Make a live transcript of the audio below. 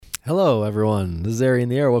Hello, everyone. This is Ari in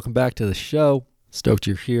the Air. Welcome back to the show. Stoked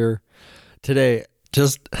you're here. Today,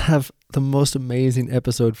 just have the most amazing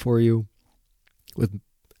episode for you with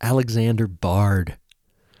Alexander Bard.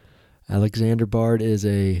 Alexander Bard is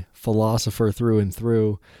a philosopher through and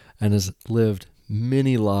through and has lived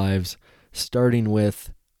many lives, starting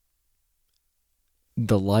with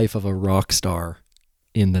the life of a rock star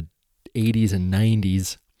in the 80s and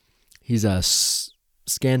 90s. He's a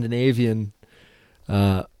Scandinavian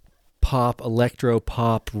electro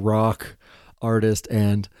pop rock artist,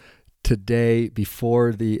 and today,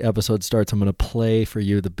 before the episode starts, I'm going to play for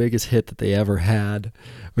you the biggest hit that they ever had,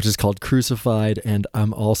 which is called Crucified, and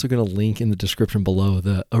I'm also going to link in the description below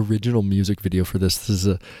the original music video for this. This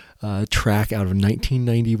is a track out of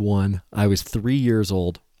 1991. I was 3 years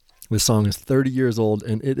old. This song is 30 years old,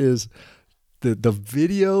 and it is the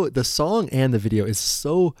video, the song and the video is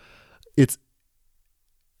so,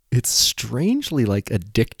 it's strangely like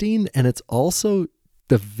addicting, and it's also,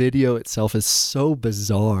 the video itself is so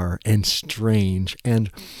bizarre and strange.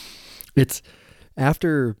 And it's,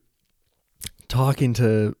 after talking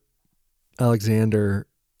to Alexander,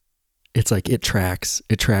 it's like it tracks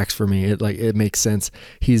for me. It makes sense.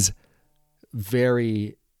 He's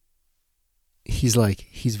very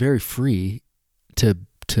free to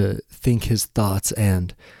think his thoughts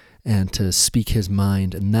and to speak his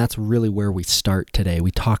mind. And that's really where we start today.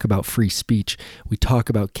 We talk about free speech. We talk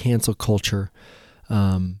about cancel culture.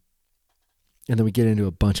 And then we get into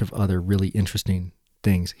a bunch of other really interesting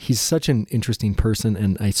things. He's such an interesting person,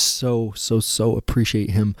 and I so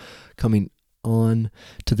appreciate him coming on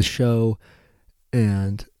to the show.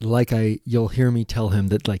 And you'll hear me tell him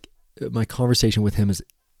that my conversation with him is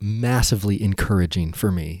massively encouraging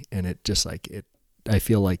for me. And it just I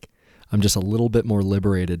feel like I'm just a little bit more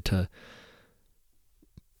liberated to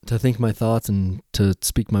think my thoughts and to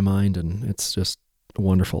speak my mind, and it's just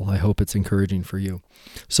wonderful. I hope it's encouraging for you.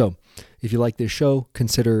 So if you like this show,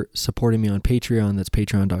 consider supporting me on Patreon. That's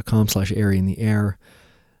patreon.com/Ari in the Air.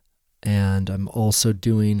 And I'm also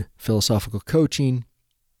doing philosophical coaching.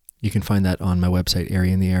 You can find that on my website,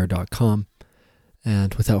 ariintheair.com.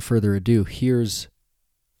 And without further ado, here's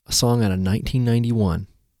a song out of 1991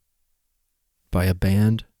 by a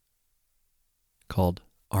band called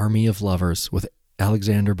Army of Lovers with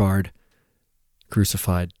Alexander Bard,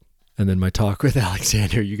 Crucified. And then my talk with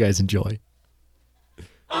Alexander. You guys enjoy.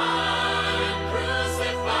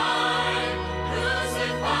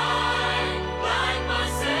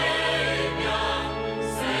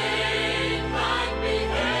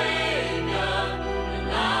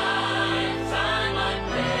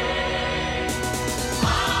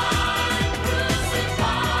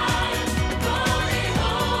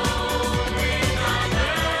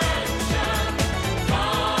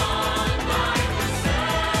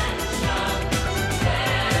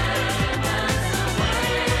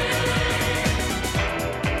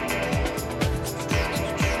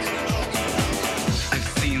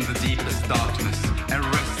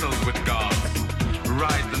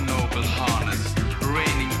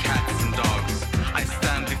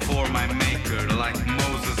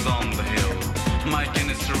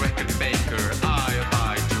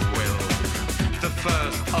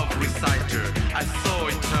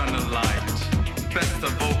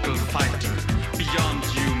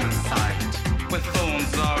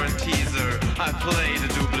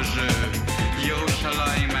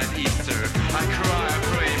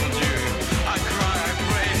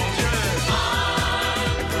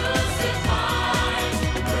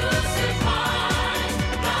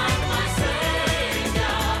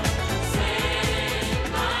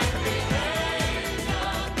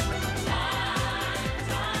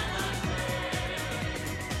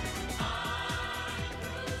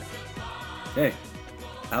 Hey,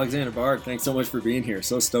 Alexander Bard, thanks so much for being here.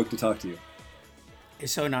 So stoked to talk to you.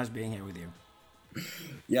 It's so nice being here with you.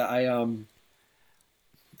 Yeah,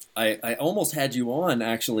 I almost had you on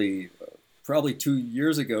actually, probably 2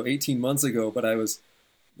 years ago, 18 months ago, but I was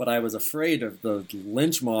afraid of the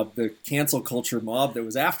lynch mob, the cancel culture mob that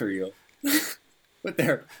was after you with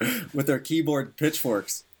their keyboard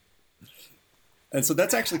pitchforks. And so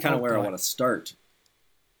that's actually kind of where I want to start.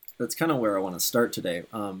 That's kind of where I want to start today.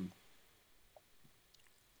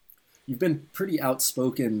 You've been pretty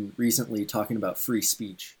outspoken recently talking about free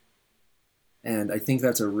speech. And I think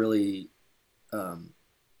that's a really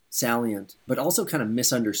salient, but also kind of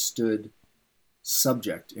misunderstood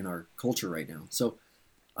subject in our culture right now. So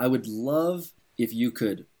I would love if you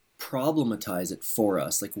could problematize it for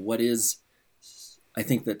us. Like, what is, I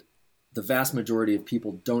think that the vast majority of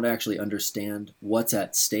people don't actually understand what's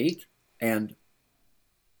at stake and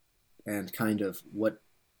kind of what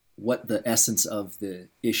what the essence of the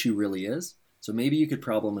issue really is. So maybe you could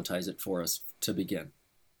problematize it for us to begin.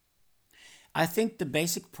 I think the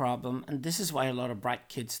basic problem, and this is why a lot of bright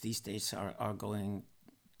kids these days are going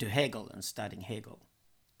to Hegel and studying Hegel.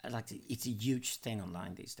 It's a huge thing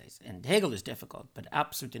online these days. And Hegel is difficult, but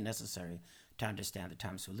absolutely necessary to understand the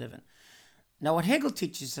times we live in. Now, what Hegel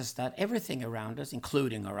teaches us that everything around us,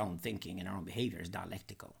 including our own thinking and our own behavior, is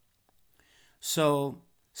dialectical. So,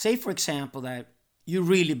 say, for example, that you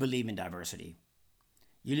really believe in diversity.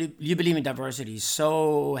 You believe in diversity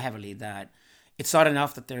so heavily that it's not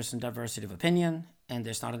enough that there's a diversity of opinion, and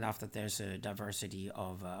there's not enough that there's a diversity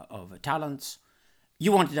of talents.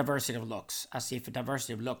 You want a diversity of looks, as if a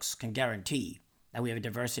diversity of looks can guarantee that we have a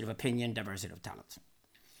diversity of opinion, diversity of talent.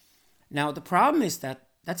 Now, the problem is that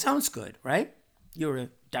sounds good, right? You're a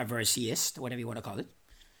diversityist, whatever you want to call it.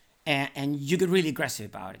 And you get really aggressive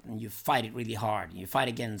about it, and you fight it really hard. And you fight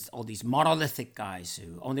against all these monolithic guys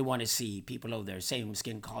who only want to see people of their same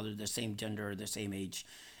skin color, their same gender, their same age,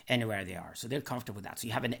 anywhere they are. So they're comfortable with that. So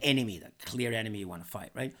you have an enemy, that clear enemy you want to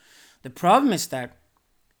fight, right? The problem is that,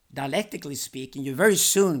 dialectically speaking, you're very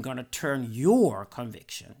soon going to turn your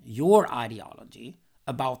conviction, your ideology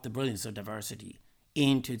about the brilliance of diversity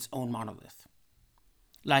into its own monolith.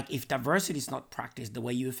 Like, if diversity is not practiced the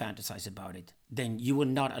way you fantasize about it, then you will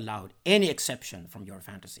not allow any exception from your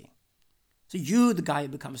fantasy. So you, the guy who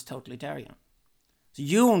becomes totalitarian. So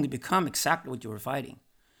you only become exactly what you were fighting.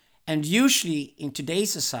 And usually in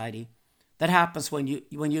today's society, that happens when you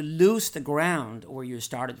lose the ground where you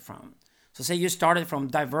started from. So say you started from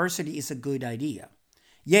diversity is a good idea.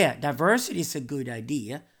 Yeah, diversity is a good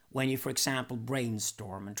idea when you, for example,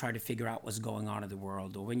 brainstorm and try to figure out what's going on in the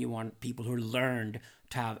world, or when you want people who learned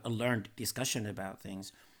to have a learned discussion about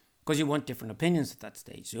things, because you want different opinions at that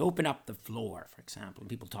stage. So you open up the floor, for example, and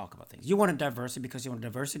people talk about things. You want a diversity because you want a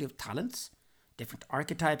diversity of talents, different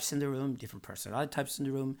archetypes in the room, different personality types in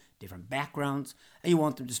the room, different backgrounds, and you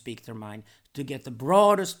want them to speak their mind to get the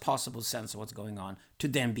broadest possible sense of what's going on, to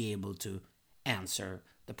then be able to answer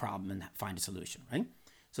the problem and find a solution, right?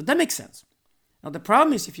 So that makes sense. Now the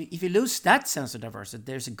problem is, if you lose that sense of diversity,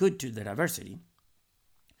 there's a good to the diversity,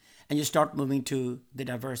 and you start moving to the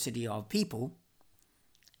diversity of people,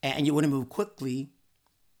 and you want to move quickly,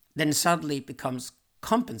 then suddenly it becomes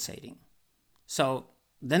compensating. So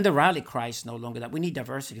then the rally cry is no longer that we need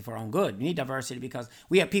diversity for our own good. We need diversity because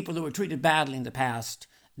we have people who were treated badly in the past.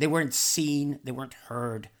 They weren't seen, they weren't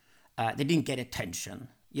heard, they didn't get attention.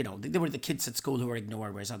 You know, they were the kids at school who were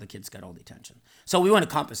ignored, whereas other kids got all the attention. So we want to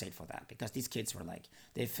compensate for that, because these kids were like,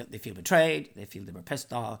 they feel betrayed, they feel they were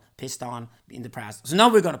pissed on in the past. So now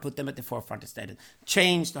we're going to put them at the forefront instead and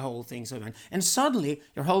change the whole thing. And suddenly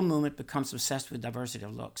your whole movement becomes obsessed with diversity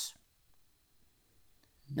of looks.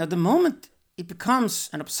 Now the moment it becomes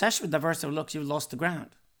an obsession with diversity of looks, you've lost the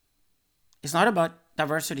ground. It's not about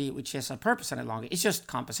diversity which has a purpose any longer. It's just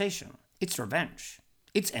compensation. It's revenge.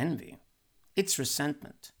 It's envy. It's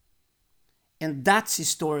resentment. And that's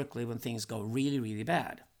historically when things go really, really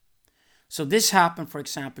bad. So this happened, for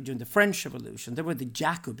example, during the French Revolution. There were the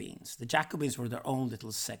Jacobins. The Jacobins were their own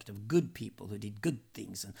little sect of good people who did good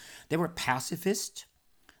things. And they were pacifist.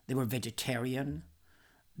 They were vegetarian.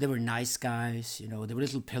 They were nice guys, you know, they were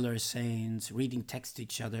little pillar saints, reading text to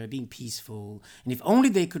each other, being peaceful. And if only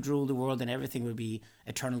they could rule the world, then everything would be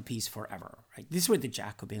eternal peace forever, right? These were the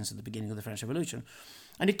Jacobins at the beginning of the French Revolution.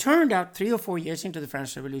 And it turned out 3 or 4 years into the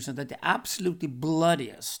French Revolution that the absolutely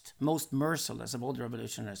bloodiest, most merciless of all the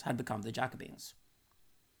revolutionaries had become the Jacobins.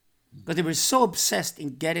 Because they were so obsessed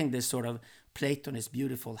in getting this sort of Platonist,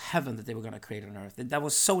 beautiful heaven that they were going to create on earth. That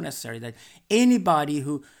was so necessary that anybody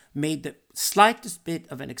who made the slightest bit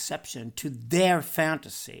of an exception to their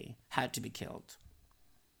fantasy had to be killed.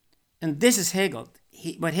 And this is Hegel.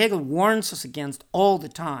 What Hegel warns us against all the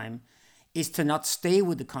time is to not stay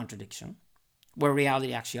with the contradiction where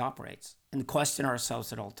reality actually operates and question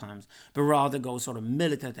ourselves at all times, but rather go sort of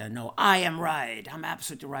militant and no, I am right. I'm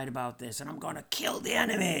absolutely right about this, and I'm going to kill the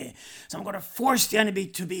enemy. So I'm going to force the enemy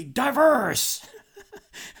to be diverse,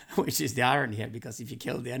 which is the irony here, because if you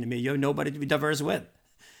kill the enemy, you have nobody to be diverse with.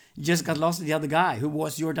 You just got lost with the other guy who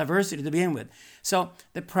was your diversity to begin with. So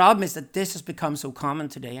the problem is that this has become so common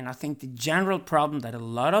today, and I think the general problem that a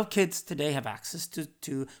lot of kids today have access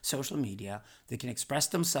to social media. They can express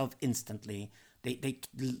themselves instantly.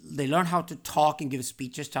 They learn how to talk and give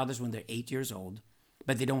speeches to others when they're 8 years old,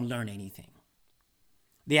 but they don't learn anything.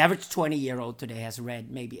 The average 20-year-old today has read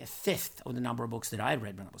maybe a fifth of the number of books that I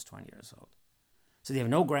read when I was 20 years old. So they have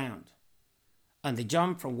no ground. And they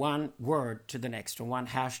jump from one word to the next, from one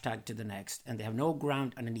hashtag to the next, and they have no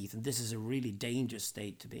ground underneath. And this is a really dangerous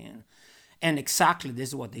state to be in. And exactly this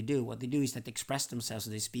is what they do. What they do is that they express themselves,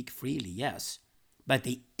 they speak freely, yes, but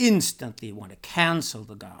they instantly want to cancel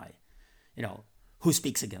the guy, who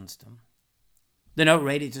speaks against them. They're not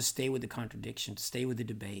ready to stay with the contradiction, to stay with the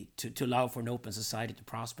debate, to allow for an open society to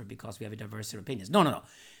prosper because we have a diversity of opinions. No.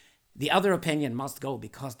 The other opinion must go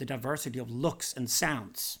because the diversity of looks and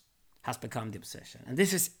sounds has become the obsession. And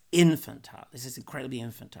this is infantile. This is incredibly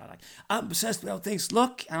infantile. Like, I'm obsessed with how things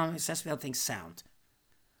look and I'm obsessed with how things sound.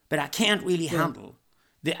 But I can't really handle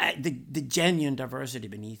the genuine diversity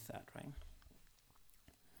beneath that, right?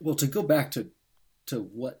 Well, to go back to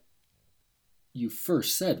what you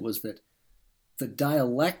first said was that the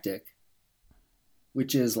dialectic,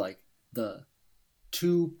 which is like the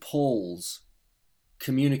two poles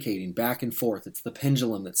communicating back and forth, it's the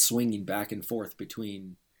pendulum that's swinging back and forth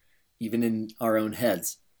between, even in our own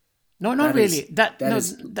heads. No, not really.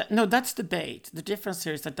 That's debate. The difference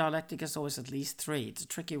here is that dialectic is always at least three. It's a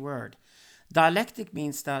tricky word. Dialectic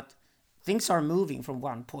means that things are moving from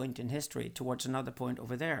one point in history towards another point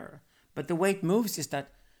over there. But the way it moves is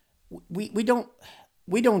that we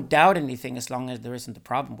don't doubt anything as long as there isn't a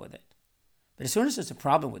problem with it. But as soon as there's a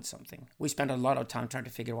problem with something, we spend a lot of time trying to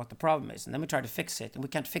figure out what the problem is. And then we try to fix it. And we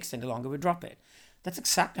can't fix it any longer. We drop it. That's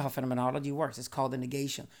exactly how phenomenology works. It's called the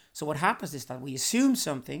negation. So what happens is that we assume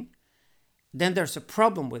something. Then there's a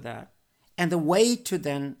problem with that. And the way to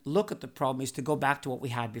then look at the problem is to go back to what we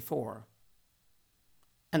had before.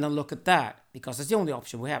 And then look at that, because it's the only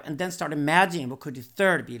option we have. And then start imagining what could the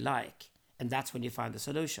third be like. And that's when you find the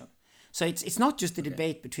solution. So it's not just a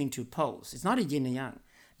debate between two poles. It's not a yin and yang.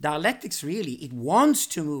 Dialectics really, it wants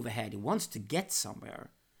to move ahead. It wants to get somewhere.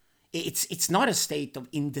 It's not a state of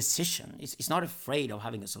indecision. It's not afraid of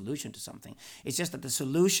having a solution to something. It's just that the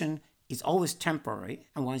solution is always temporary.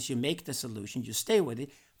 And once you make the solution, you stay with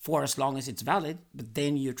it for as long as it's valid. But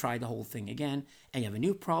then you try the whole thing again. And you have a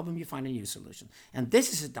new problem, you find a new solution. And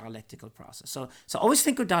this is a dialectical process. So always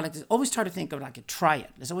think of dialectics. Always try to think of like a triad.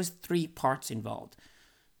 There's always three parts involved.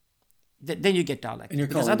 Then you get dialectic.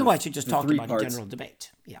 Because otherwise you just talk about a general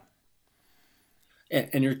debate. Yeah.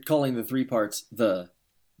 And you're calling the three parts the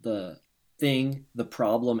thing, the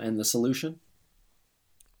problem, and the solution?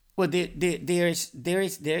 Well, there is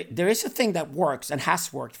a thing that works and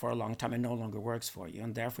has worked for a long time and no longer works for you,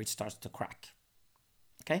 and therefore it starts to crack.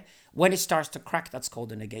 Okay? When it starts to crack, that's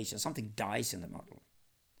called a negation. Something dies in the model.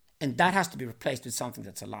 And that has to be replaced with something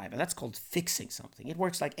that's alive. And that's called fixing something. It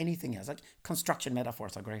works like anything else. Like construction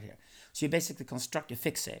metaphors are great here. So you basically construct, you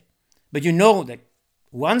fix it. But you know that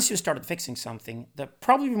once you started fixing something, there'll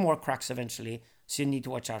probably be more cracks eventually. So you need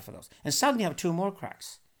to watch out for those. And suddenly you have two more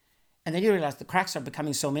cracks. And then you realize the cracks are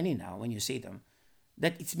becoming so many now when you see them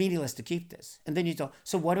that it's meaningless to keep this. And then you go,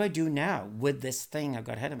 so what do I do now with this thing I've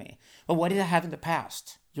got ahead of me? Well, what did I have in the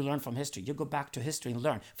past? You learn from history. You go back to history and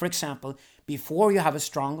learn. For example, before you have a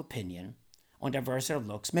strong opinion on diversity of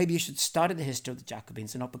looks, maybe you should study the history of the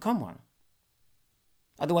Jacobins and not become one.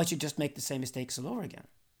 Otherwise, you just make the same mistakes all over again.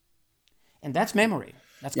 And that's memory.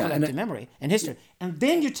 That's collective memory and history. And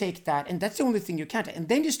then you take that, and that's the only thing you can take. And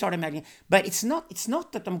then you start imagining, but it's not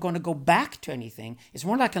that I'm going to go back to anything. It's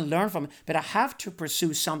more like I can learn from it, but I have to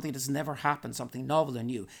pursue something that's never happened, something novel and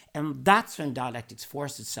new. And that's when dialectics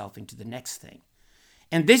forces itself into the next thing.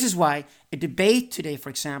 And this is why a debate today, for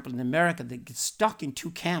example, in America, that gets stuck in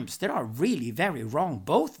two camps that are really very wrong,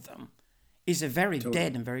 both of them, is a very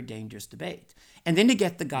dead and very dangerous debate. And then you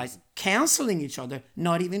get the guys canceling each other,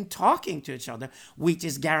 not even talking to each other, which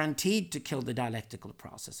is guaranteed to kill the dialectical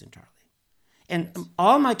process entirely. And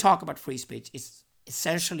all my talk about free speech is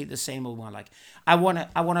essentially the same old one. Like, I want to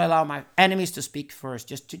allow my enemies to speak first,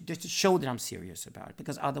 just to show that I'm serious about it,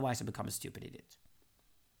 because otherwise I become a stupid idiot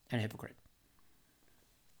and a hypocrite.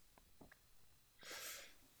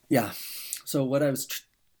 Yeah. So what I was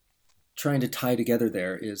trying to tie together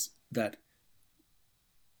there is that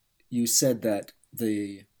you said that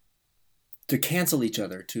to cancel each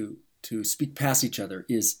other, to speak past each other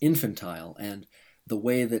is infantile, and the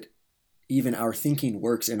way that even our thinking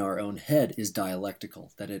works in our own head is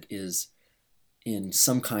dialectical, that it is in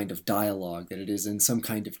some kind of dialogue, that it is in some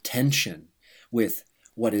kind of tension with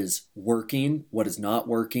what is working, what is not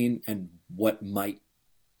working, and what might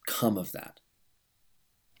come of that.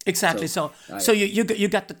 Exactly. So you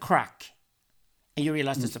got the crack, and you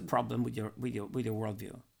realize there's a problem with your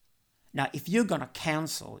worldview. Now, if you're gonna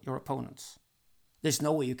cancel your opponents, there's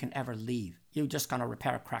no way you can ever leave. You're just gonna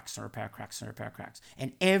repair cracks and repair cracks and repair cracks.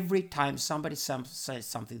 And every time somebody says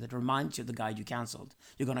something that reminds you of the guy you canceled,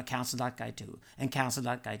 you're gonna cancel that guy too, and cancel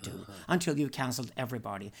that guy too, until you've canceled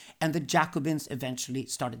everybody. And the Jacobins eventually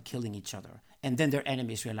started killing each other, and then their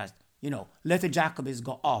enemies realized, let the Jacobins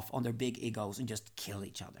go off on their big egos and just kill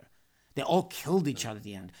each other. They all killed each other at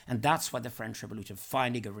the end. And that's why the French Revolution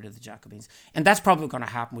finally got rid of the Jacobins. And that's probably going to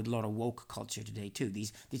happen with a lot of woke culture today, too.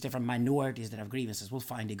 These different minorities that have grievances will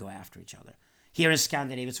finally go after each other. Here in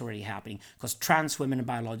Scandinavia, it's already happening because trans women and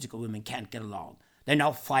biological women can't get along. They're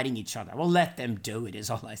now fighting each other. Well, let them do it, is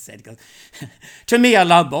all I said. Because to me, I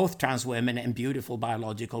love both trans women and beautiful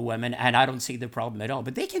biological women, and I don't see the problem at all.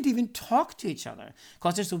 But they can't even talk to each other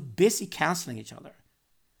because they're so busy canceling each other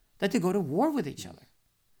that they go to war with each other.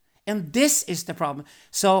 And this is the problem.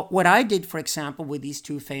 So what I did, for example, with these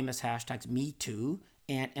two famous hashtags, Me Too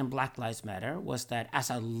and Black Lives Matter, was that as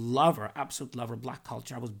a lover, absolute lover of black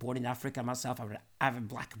culture, I was born in Africa myself, I have a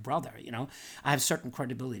black brother, I have certain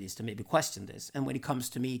credibilities to maybe question this. And when it comes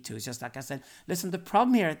to Me Too, it's just like I said, listen, the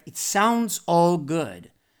problem here, it sounds all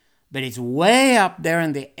good, but it's way up there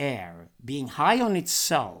in the air, being high on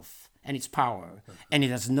itself and its power, and it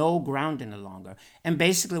has no ground any longer. And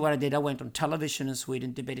basically what I did, I went on television in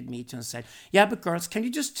Sweden, debated Me Too, and said, yeah, but girls, can you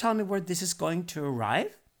just tell me where this is going to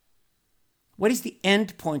arrive? What is the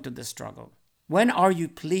end point of the struggle? When are you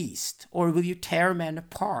pleased? Or will you tear men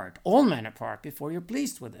apart, all men apart, before you're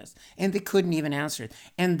pleased with this? And they couldn't even answer it.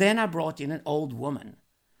 And then I brought in an old woman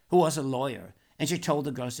who was a lawyer, and she told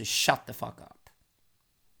the girls to shut the fuck up.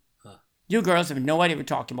 You girls have no idea what we're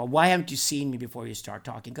talking about. Why haven't you seen me before you start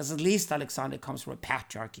talking? Because at least Alexander comes from a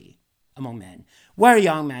patriarchy among men, where a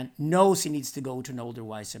young man knows he needs to go to an older,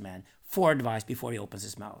 wiser man for advice before he opens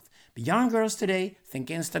his mouth. But young girls today think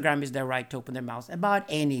Instagram is their right to open their mouths about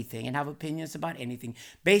anything and have opinions about anything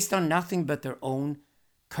based on nothing but their own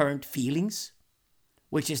current feelings,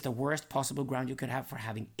 which is the worst possible ground you could have for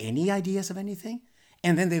having any ideas of anything.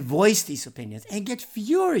 And then they voice these opinions and get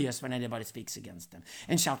furious when anybody speaks against them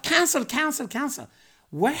and shout, cancel, cancel, cancel.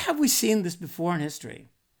 Where have we seen this before in history?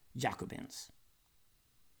 Jacobins.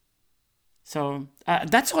 So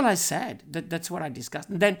that's all I said. That's what I discussed.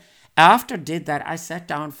 And then after I did that, I sat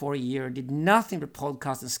down for a year, did nothing but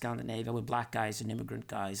podcasts in Scandinavia with black guys and immigrant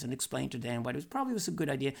guys, and explained to them why it probably was a good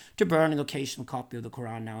idea to burn an occasional copy of the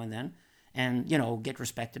Quran now and then, and, get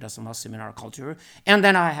respected as a Muslim in our culture. And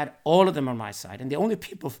then I had all of them on my side. And the only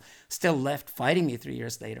people still left fighting me 3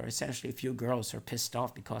 years later are essentially a few girls who are pissed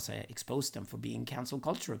off because I exposed them for being cancel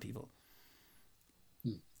culture people.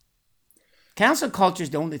 Cancel culture is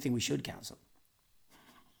the only thing we should cancel.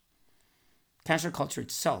 Cancel culture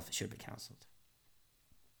itself should be canceled.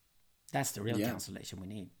 That's the real cancellation we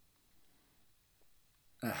need.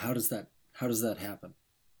 How does that happen?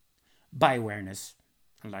 By awareness,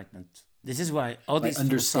 enlightenment. This is why all these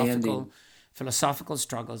philosophical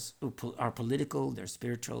struggles are political, they're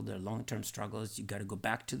spiritual, they're long-term struggles. You got to go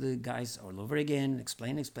back to the guys all over again,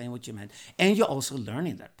 explain what you meant. And you also learn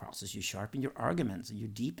in that process. You sharpen your arguments and you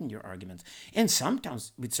deepen your arguments. And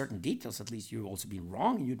sometimes with certain details, at least you've also been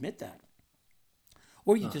wrong and you admit that.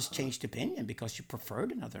 Or you just changed opinion because you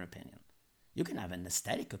preferred another opinion. You can have an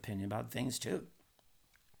aesthetic opinion about things too.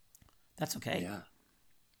 That's okay.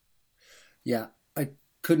 Yeah, I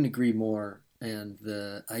couldn't agree more. And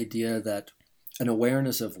the idea that an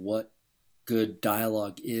awareness of what good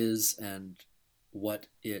dialogue is and what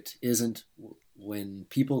it isn't, when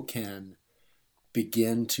people can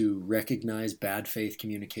begin to recognize bad faith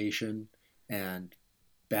communication and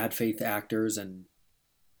bad faith actors, and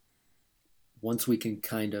once we can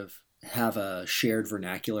kind of have a shared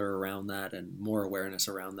vernacular around that and more awareness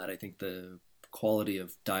around that, I think the quality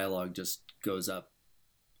of dialogue just goes up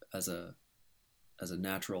as a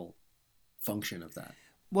natural function of that.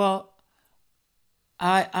 Well,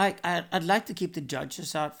 I'd like to keep the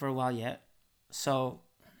judges out for a while yet. So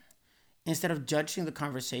instead of judging the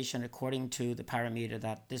conversation according to the parameter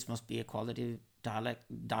that this must be a quality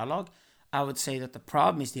dialogue, I would say that the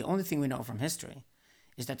problem is the only thing we know from history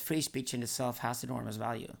is that free speech in itself has enormous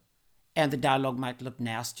value. And the dialogue might look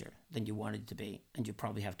nastier than you want it to be, and you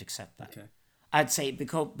probably have to accept that. Okay. I'd say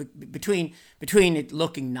between it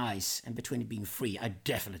looking nice and between it being free, I'd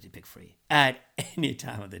definitely pick free at any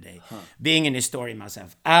time of the day. Being an historian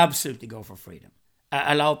myself, absolutely go for freedom.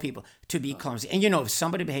 Allow people to be clumsy. And if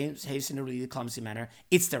somebody behaves in a really clumsy manner,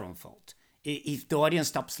 it's their own fault. If the audience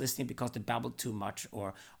stops listening because they babble too much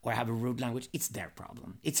or have a rude language, it's their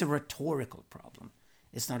problem. It's a rhetorical problem.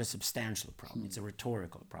 It's not a substantial problem. It's a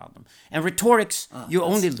rhetorical problem. And rhetorics, you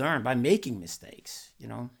only learn by making mistakes,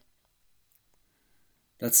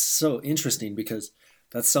 That's so interesting because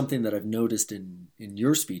that's something that I've noticed in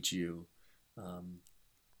your speech. You're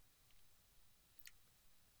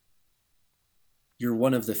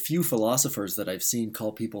one of the few philosophers that I've seen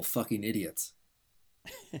call people fucking idiots.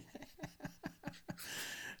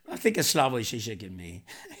 I think it's Slavoj Žižek in me.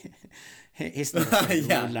 He's not a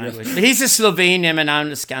Yeah. rude language. But he's a Slovenian and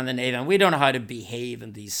I'm a Scandinavian. We don't know how to behave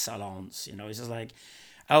in these salons. It's just like,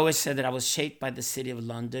 I always said that I was shaped by the city of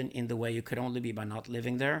London in the way you could only be by not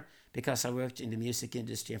living there. Because I worked in the music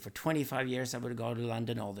industry, and for 25 years I would go to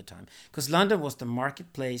London all the time. Because London was the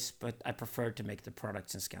marketplace, but I preferred to make the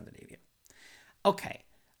products in Scandinavia. Okay,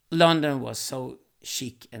 London was so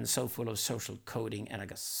chic and so full of social coding, and I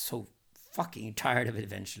got so fucking tired of it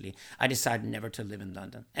eventually. I decided never to live in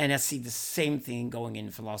London. And I see the same thing going in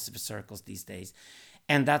philosophy circles these days.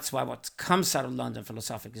 And that's why what comes out of London,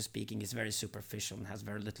 philosophically speaking, is very superficial and has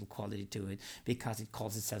very little quality to it, because it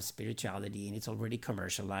calls itself spirituality and it's already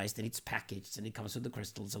commercialized and it's packaged and it comes with the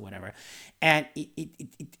crystals or whatever. And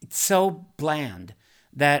it's so bland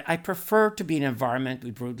that I prefer to be in an environment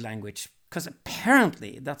with rude language, because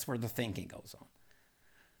apparently that's where the thinking goes on.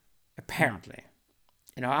 Apparently.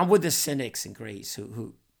 I'm with the cynics in Greece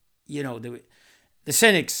who the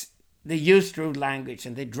cynics, they used rude language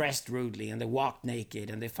and they dressed rudely and they walked naked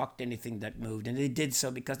and they fucked anything that moved. And they did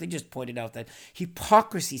so because they just pointed out that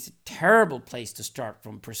hypocrisy is a terrible place to start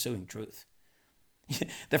from pursuing truth.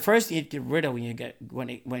 The first thing you get rid of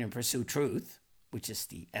when you pursue truth, which is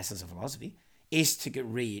the essence of philosophy, is to get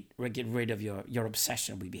rid of your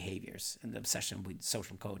obsession with behaviors and the obsession with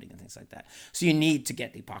social coding and things like that. So you need to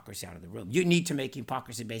get the hypocrisy out of the room. You need to make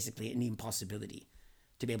hypocrisy basically an impossibility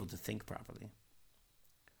to be able to think properly.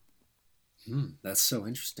 That's so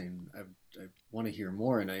interesting. I want to hear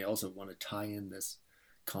more, and I also want to tie in this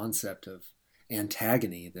concept of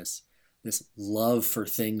antagony, this love for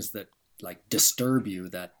things that like disturb you,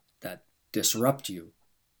 that disrupt you.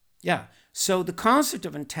 Yeah. So the concept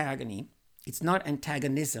of antagony, it's not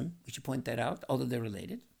antagonism, we should point that out, although they're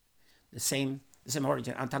related. The same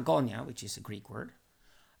origin, antagonia, which is a Greek word.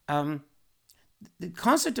 The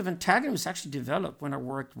concept of antagonism was actually developed when I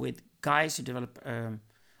worked with guys who develop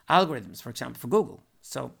algorithms, for example, for Google.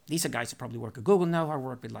 So these are guys who probably work at Google now, who I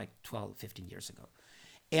worked with like 12, 15 years ago.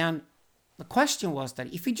 And the question was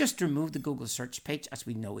that if we just removed the Google search page as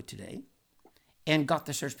we know it today and got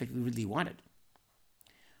the search page we really wanted,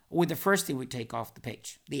 with the first thing we take off the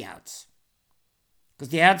page, the ads. Because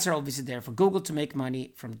the ads are obviously there for Google to make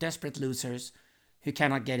money from desperate losers who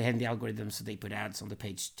cannot get ahead in the algorithm, so they put ads on the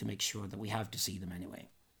page to make sure that we have to see them anyway.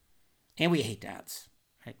 And we hate ads.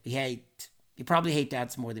 Right? We probably hate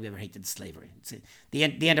ads more than we ever hated slavery. The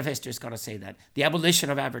end of history has got to say that. The abolition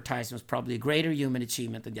of advertising was probably a greater human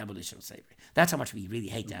achievement than the abolition of slavery. That's how much we really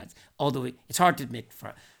hate ads. Although it's hard to admit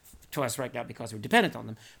to us right now because we're dependent on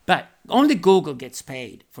them. But only Google gets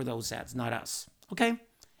paid for those ads, not us. Okay?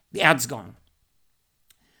 The ad's gone.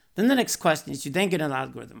 Then the next question is, you then get an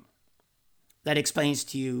algorithm that explains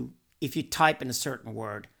to you, if you type in a certain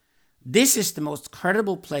word, this is the most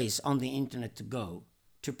credible place on the internet to go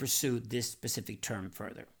to pursue this specific term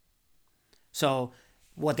further. So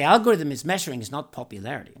what the algorithm is measuring is not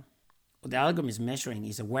popularity. What the algorithm is measuring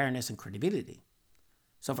is awareness and credibility.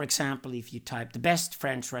 So for example, if you type the best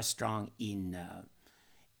French restaurant in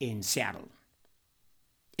Seattle,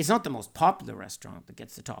 it's not the most popular restaurant that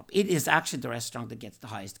gets the top. It is actually the restaurant that gets the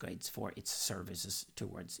highest grades for its services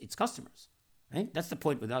towards its customers. Right? That's the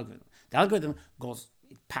point with the algorithm. The algorithm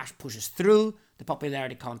pushes through the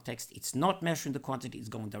popularity context. It's not measuring the quantity, it's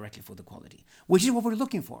going directly for the quality, which is what we're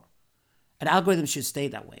looking for. An algorithm should stay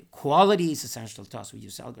that way. Quality is essential to us. We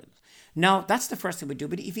use algorithms. Now, that's the first thing we do.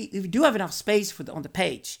 But if you do have enough space on the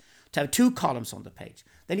page to have two columns on the page,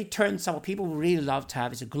 then it turns out what people really love to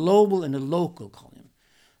have is a global and a local column.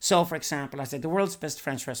 So, for example, I said the world's best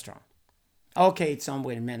French restaurant. Okay, it's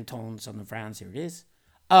somewhere in Menton, southern France. Here it is.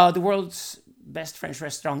 The world's best French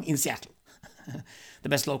restaurant in Seattle. The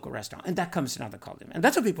best local restaurant. And that comes in another column. And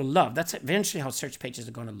that's what people love. That's eventually how search pages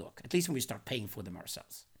are going to look, at least when we start paying for them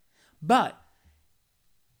ourselves. But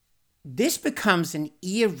this becomes an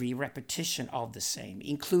eerie repetition of the same,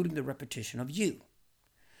 including the repetition of you.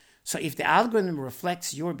 So if the algorithm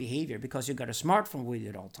reflects your behavior because you've got a smartphone with you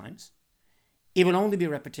at all times, it will only be a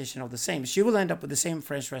repetition of the same. So you will end up with the same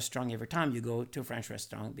French restaurant every time you go to a French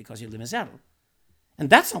restaurant because you live in Seattle. And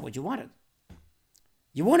that's not what you wanted.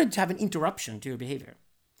 You wanted to have an interruption to your behavior.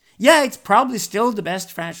 Yeah, it's probably still the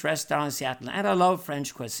best French restaurant in Seattle, and I love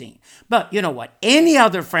French cuisine. But you know what? Any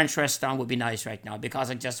other French restaurant would be nice right now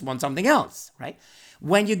because I just want something else, right?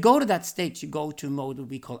 When you go to that state, you go to a mode that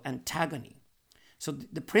we call antagony. So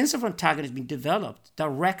the principle of antagony has been developed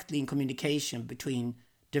directly in communication between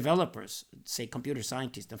developers, say computer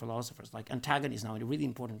scientists and philosophers. Like antagony is now a really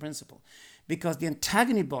important principle because the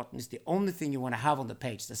antagony button is the only thing you want to have on the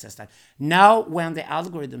page that says that now when the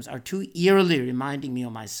algorithms are too eerily reminding me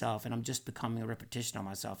of myself and I'm just becoming a repetition of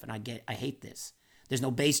myself and I hate this, There's no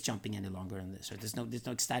base jumping any longer in this, or there's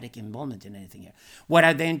no ecstatic involvement in anything here. What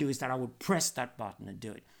I then do is that I would press that button and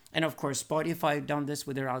do it. And of course, Spotify have done this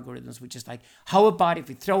with their algorithms, which is like, how about if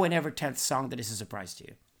we throw in every 10th song that is a surprise to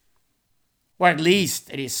you? Or at least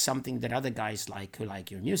it is something that other guys like who like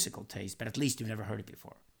your musical taste, but at least you've never heard it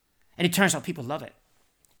before. And it turns out people love it.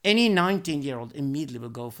 Any 19-year-old immediately will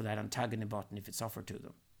go for that antagony button if it's offered to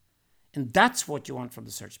them. And that's what you want from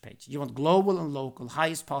the search page. You want global and local,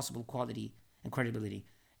 highest possible quality and credibility.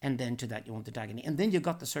 And then to that, you want the antagony. And then you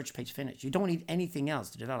got the search page finished. You don't need anything else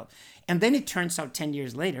to develop. And then it turns out 10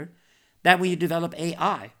 years later that when you develop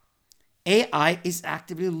AI is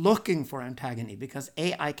actively looking for antagony, because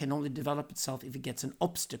AI can only develop itself if it gets an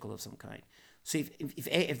obstacle of some kind. So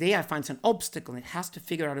if the AI finds an obstacle and it has to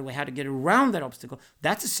figure out a way how to get around that obstacle,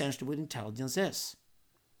 that's essentially what intelligence is.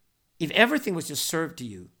 If everything was just served to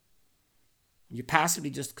you, you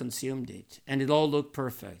passively just consumed it, and it all looked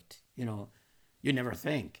perfect, you never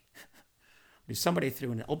think. If somebody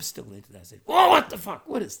threw an obstacle into that and said, "Whoa, what the fuck?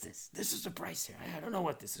 What is this? This is a surprise here. I don't know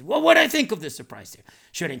what this is. Well, what do I think of this surprise here?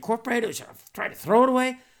 Should I incorporate it? Should I try to throw it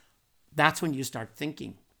away?" That's when you start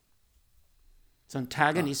thinking. So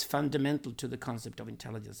antagony is fundamental to the concept of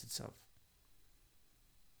intelligence itself.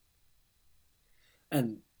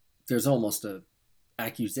 And there's almost a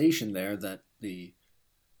accusation there that the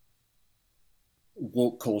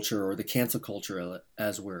woke culture or the cancel culture,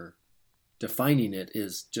 as we're defining it,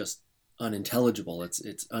 is just unintelligible.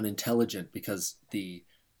 It's unintelligent because the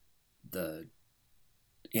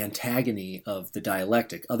antagony of the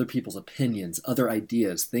dialectic, other people's opinions, other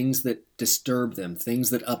ideas, things that disturb them, things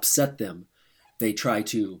that upset them, they try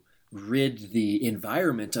to rid the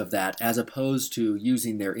environment of that, as opposed to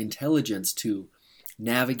using their intelligence to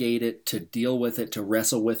navigate it, to deal with it, to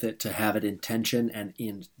wrestle with it, to have it in tension and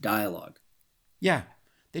in dialogue. Yeah,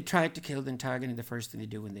 they try to kill the antagony the first thing they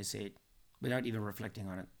do when they say it, without even reflecting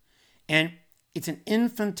on it. And it's an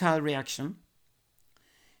infantile reaction,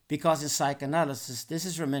 because in psychoanalysis, this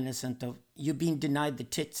is reminiscent of you being denied the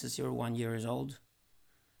tits as you were 1 year old,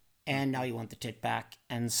 and now you want the tit back,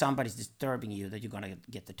 and somebody's disturbing you that you're going to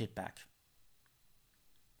get the tit back.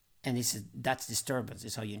 And that's disturbance,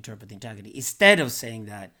 is how you interpret the antagony. Instead of saying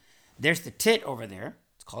that there's the tit over there,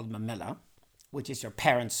 it's called mamilla, which is your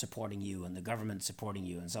parents supporting you and the government supporting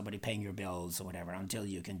you and somebody paying your bills or whatever until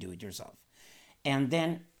you can do it yourself. And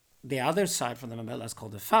then the other side from the mamilla is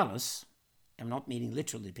called the phallus. I'm not meaning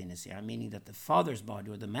literally penis here. I'm meaning that the father's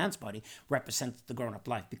body or the man's body represents the grown-up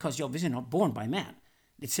life, because you're obviously not born by man.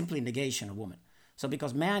 It's simply a negation of woman. So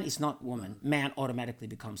because man is not woman, man automatically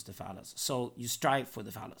becomes the phallus. So you strive for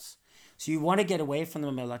the phallus. So you want to get away from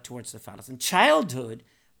the mamilla towards the phallus. In childhood,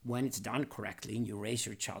 when it's done correctly and you raise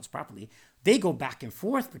your child properly, they go back and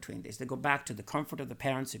forth between this. They go back to the comfort of the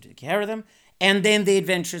parents who take care of them, and then they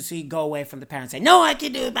eventually go away from the parents and say, "No, I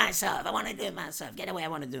can do it myself. I want to do it myself. Get away, I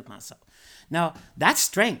want to do it myself." Now, that's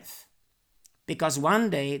strength, because one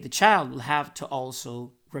day the child will have to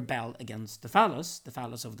also rebel against the phallus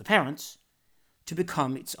of the parents, to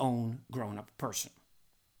become its own grown-up person.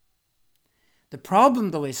 The problem,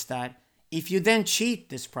 though, is that if you then cheat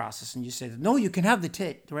this process and you say, "No, you can have the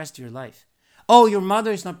tit the rest of your life. Oh, your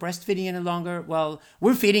mother is not breastfeeding any longer. Well,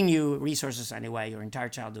 we're feeding you resources anyway, your entire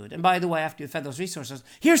childhood. And by the way, after you fed those resources,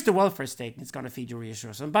 here's the welfare state, and it's going to feed your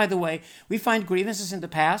resources. And by the way, we find grievances in the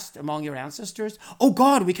past among your ancestors. Oh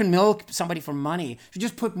God, we can milk somebody for money. You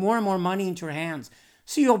just put more and more money into your hands."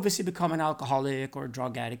 So you obviously become an alcoholic or a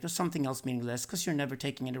drug addict or something else meaningless, because you're never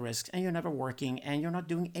taking any risks and you're never working and you're not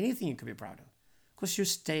doing anything you could be proud of, because you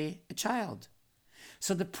stay a child.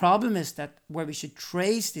 So the problem is that where we should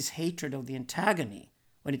trace this hatred of the antagony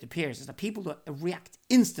when it appears is that people react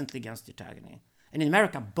instantly against the antagony. And in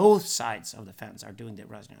America, both sides of the fence are doing that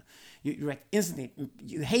right now. You react instantly.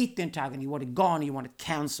 You hate the antagony. You want it gone. You want it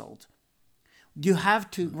cancelled. You have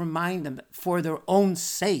to remind them that for their own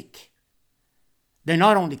sake, they're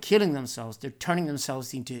not only killing themselves, they're turning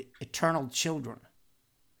themselves into eternal children.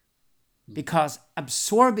 Because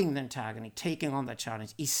absorbing the antagony, taking on that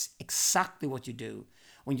challenge, is exactly what you do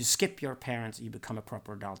when you skip your parents and you become a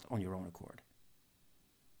proper adult on your own accord.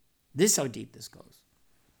 This is how deep this goes.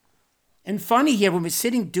 And funny here, when we're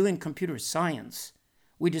sitting doing computer science,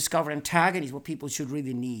 we discover antagony is what people should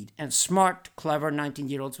really need. And smart, clever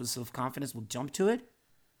 19-year-olds with self-confidence will jump to it.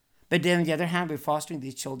 But then on the other hand, we're fostering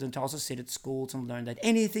these children to also sit at schools and learn that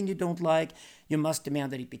anything you don't like, you must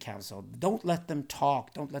demand that it be cancelled. Don't let them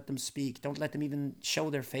talk. Don't let them speak. Don't let them even show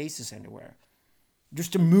their faces anywhere.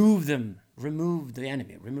 Just to remove the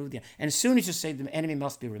enemy. And as soon as you say the enemy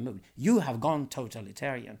must be removed, you have gone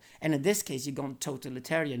totalitarian. And in this case, you've gone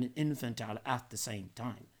totalitarian and infantile at the same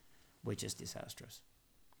time, which is disastrous.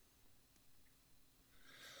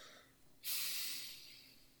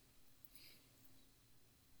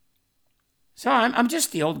 So I'm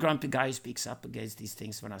just the old grumpy guy who speaks up against these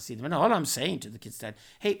things when I see them. And all I'm saying to the kids is that,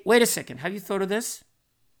 hey, wait a second, have you thought of this?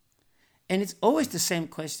 And it's always the same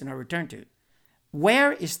question I return to.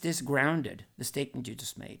 Where is this grounded, the statement you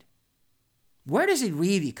just made? Where does it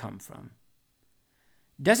really come from?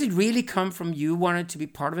 Does it really come from you wanting to be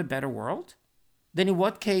part of a better world? Then in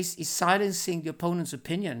what case is silencing the opponent's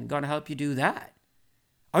opinion going to help you do that?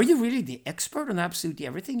 Are you really the expert on absolutely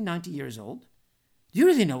everything 90 years old? Do you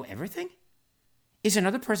really know everything? Is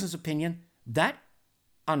another person's opinion that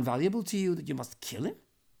unvaluable to you that you must kill him?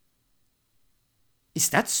 Is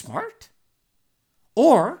that smart?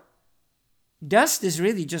 Or does this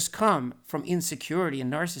really just come from insecurity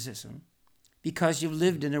and narcissism because you've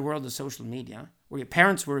lived in a world of social media where your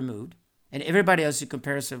parents were removed and everybody else you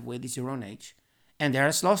compare yourself with is your own age and they're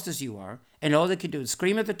as lost as you are and all they can do is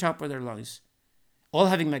scream at the top of their lungs, all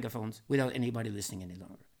having megaphones without anybody listening any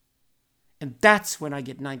longer? And that's when I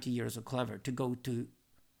get 90 years of clever to go to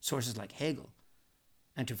sources like Hegel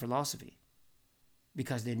and to philosophy,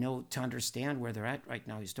 because they know to understand where they're at right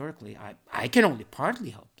now historically. I can only partly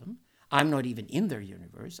help them. I'm not even in their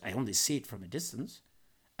universe. I only see it from a distance.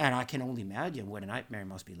 And I can only imagine what a nightmare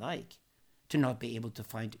must be like to not be able to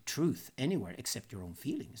find truth anywhere except your own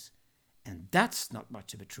feelings. And that's not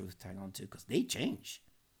much of a truth to hang on to because they change.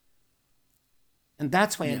 And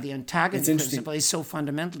that's why the antagonism principle is so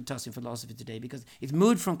fundamental to us in philosophy today, because it's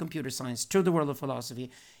moved from computer science to the world of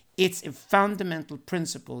philosophy. It's a fundamental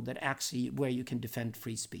principle that actually where you can defend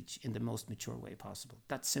free speech in the most mature way possible.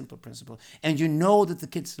 That simple principle. And you know that the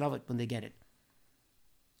kids love it when they get it.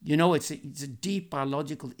 You know, it's a deep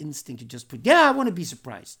biological instinct to just put, I want to be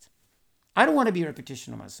surprised. I don't want to be a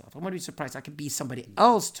repetition of myself. I want to be surprised I could be somebody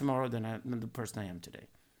else tomorrow than the person I am today.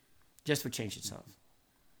 Just for change itself.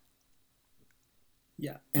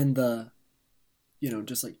 Yeah, and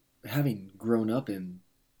just like having grown up in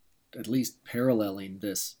at least paralleling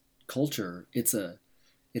this culture, it's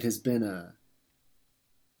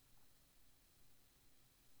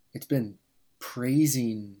been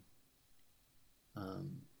praising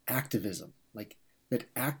activism,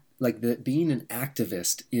 that being an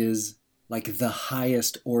activist is like the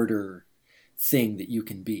highest order thing that you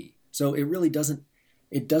can be. So it really doesn't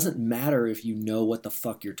matter if you know what the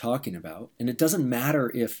fuck you're talking about, and it doesn't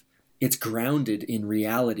matter if it's grounded in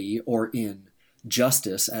reality or in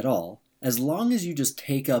justice at all, as long as you just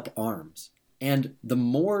take up arms. And the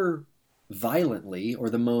more violently or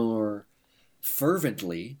the more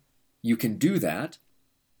fervently you can do that,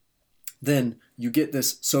 then you get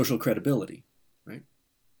this social credibility, right?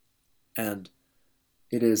 And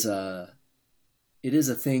it is a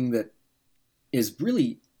thing that is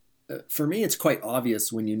really, for me, it's quite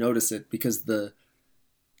obvious when you notice it, because the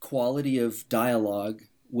quality of dialogue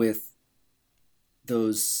with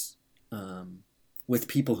those, with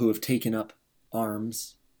people who have taken up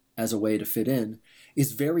arms as a way to fit in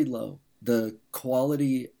is very low. The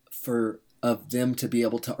quality of them to be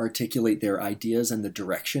able to articulate their ideas and the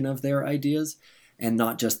direction of their ideas, and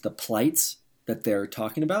not just the plights that they're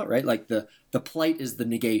talking about, right? Like the plight is the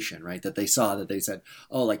negation, right? That they saw, that they said,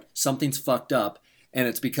 oh, like something's fucked up, and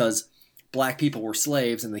it's because black people were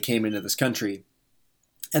slaves and they came into this country,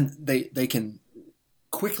 and they can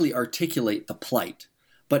quickly articulate the plight,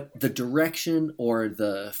 but the direction or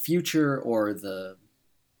the future or the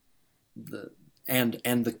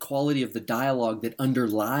quality of the dialogue that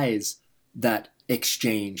underlies that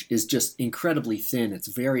exchange is just incredibly thin. It's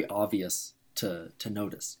very obvious to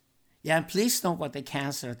notice. Yeah, and please note what they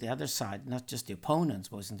cancel at the other side, not just the opponents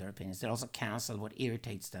voicing their opinions. They also cancel what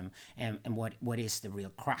irritates them and what is the real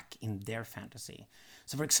crack in their fantasy.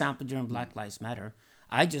 So, for example, during Black Lives Matter,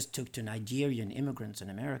 I just took to Nigerian immigrants in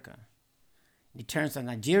America. It turns out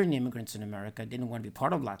Nigerian immigrants in America didn't want to be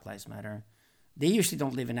part of Black Lives Matter. They usually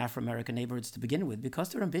don't live in Afro-American neighborhoods to begin with because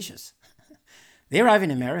they're ambitious. They arrive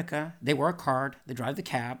in America, they work hard, they drive the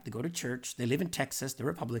cab, they go to church, they live in Texas, they're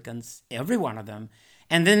Republicans, every one of them.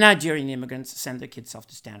 And the Nigerian immigrants send their kids off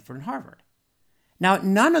to Stanford and Harvard. Now,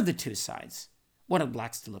 none of the two sides wanted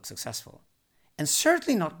blacks to look successful. And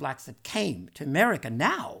certainly not blacks that came to America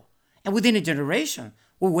now and within a generation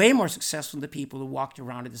were way more successful than the people who walked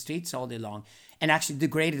around in the streets all day long and actually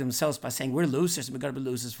degraded themselves by saying, we're losers and we're going to be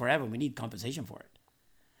losers forever and we need compensation for it.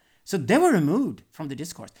 So they were removed from the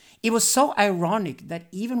discourse. It was so ironic that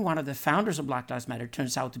even one of the founders of Black Lives Matter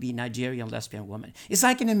turns out to be a Nigerian lesbian woman. It's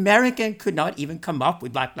like an American could not even come up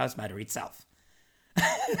with Black Lives Matter itself.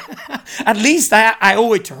 At least I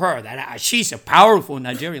owe it to her that she's a powerful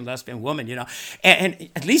Nigerian lesbian woman,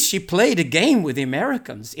 and at least she played a game with the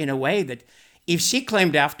Americans in a way that if she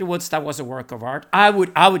claimed afterwards that was a work of art, I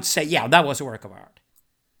would say, yeah, that was a work of art.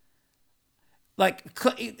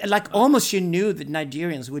 Like almost you knew that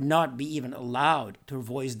Nigerians would not be even allowed to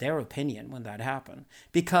voice their opinion when that happened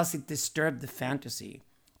because it disturbed the fantasy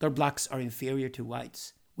that blacks are inferior to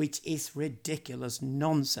whites, which is ridiculous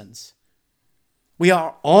nonsense. We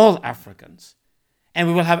are all Africans. And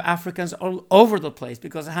we will have Africans all over the place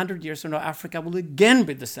because 100 years from now, Africa will again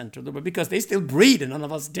be the center of the world because they still breed and none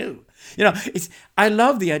of us do. I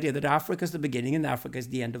love the idea that Africa is the beginning and Africa is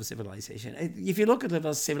the end of civilization. If you look at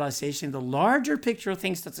the civilization, the larger picture of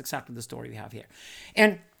things, that's exactly the story we have here.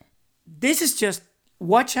 And this is just,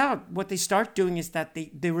 watch out. What they start doing is that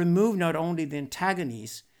they remove not only the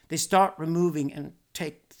antagonists, they start removing and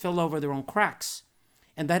fill over their own cracks.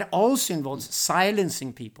 And that also involves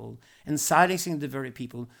silencing people and silencing the very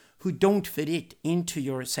people who don't fit it into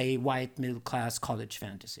your, say, white middle-class college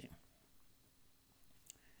fantasy.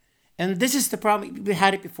 And this is the problem. We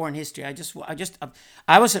had it before in history. I became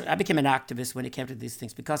an activist when it came to these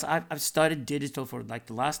things because I've studied digital for like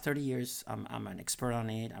the last 30 years. I'm an expert on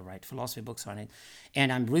it. I write philosophy books on it.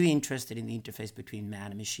 And I'm really interested in the interface between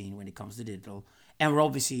man and machine when it comes to digital. And we're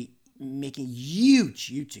obviously making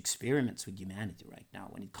huge experiments with humanity right now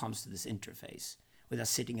when it comes to this interface, with us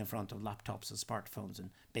sitting in front of laptops and smartphones and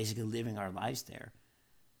basically living our lives there.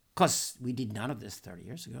 Because we did none of this 30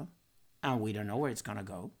 years ago, and we don't know where it's going to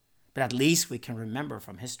go. But at least we can remember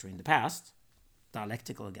from history in the past,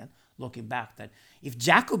 dialectical again, looking back, that if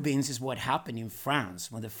Jacobins is what happened in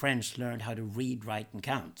France when the French learned how to read, write, and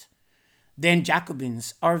count, then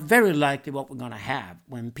Jacobins are very likely what we're going to have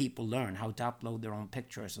when people learn how to upload their own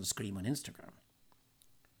pictures and scream on Instagram.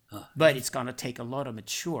 But it's going to take a lot of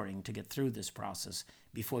maturing to get through this process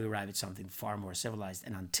before we arrive at something far more civilized.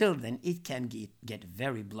 And until then, it can get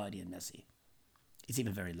very bloody and messy. It's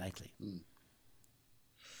even very likely.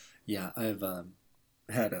 Yeah, I've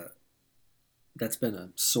that's been a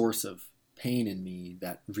source of pain in me,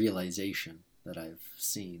 that realization that I've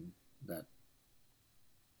seen, that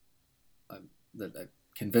I'm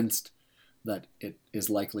convinced that it is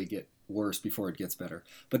likely get worse before it gets better.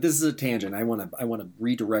 But this is a tangent. I want to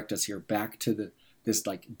redirect us here back to this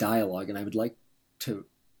like dialogue, and I would like to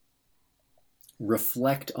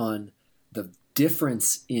reflect on the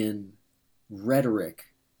difference in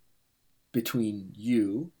rhetoric between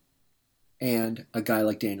you and a guy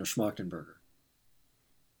like Daniel Schmachtenberger.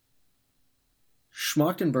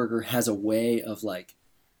 Schmachtenberger has a way of like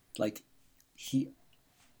he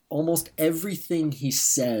almost everything he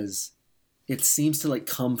says, it seems to like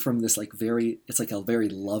come from this like it's like a very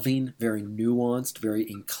loving, very nuanced, very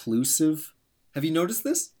inclusive. Have you noticed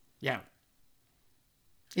this? Yeah.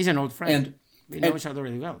 He's an old friend. And we know each other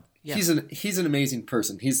really well. Yeah. He's an amazing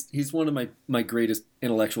person. He's one of my greatest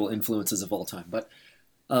intellectual influences of all time. But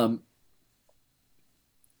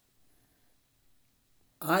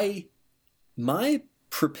my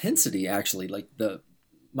propensity, actually, like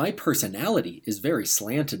my personality is very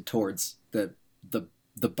slanted towards the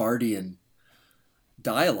Bardian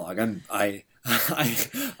dialogue. I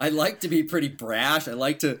like to be pretty brash. I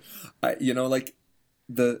like to, like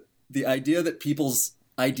the idea that people's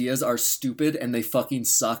ideas are stupid and they fucking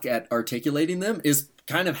suck at articulating them is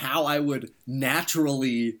kind of how I would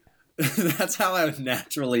naturally. That's how I would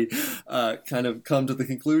naturally kind of come to the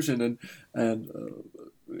conclusion. And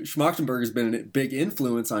Schmachtenberger has been a big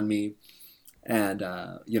influence on me. And,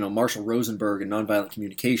 Marshall Rosenberg and nonviolent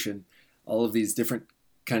communication, all of these different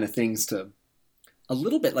kind of things to a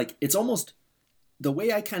little bit like, it's almost the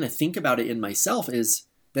way I kind of think about it in myself is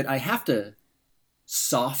that I have to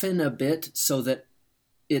soften a bit so that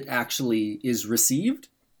it actually is received.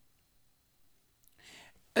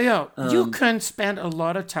 Yeah, you can spend a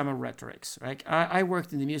lot of time on rhetorics, right? I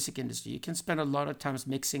worked in the music industry. You can spend a lot of times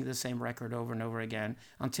mixing the same record over and over again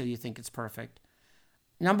until you think it's perfect.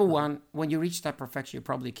 Number one, when you reach that perfection, you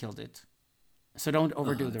probably killed it. So don't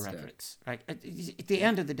overdo the rhetorics, right? At the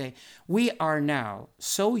end of the day, we are now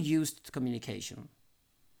so used to communication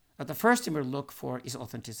that the first thing we look for is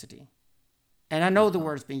authenticity. And I know the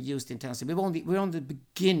word's being used intensely. We're on the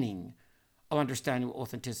beginning of understanding what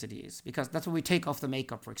authenticity is, because that's when we take off the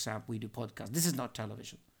makeup, for example, we do podcasts. This is not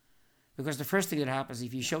television. Because the first thing that happens,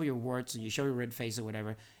 if you show your words and you show your red face or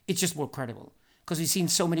whatever, it's just more credible. Because we've seen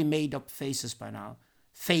so many made up faces by now,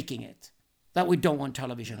 faking it, that we don't want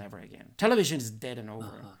television ever again. Television is dead and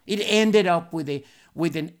over. It ended up with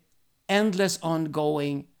an endless,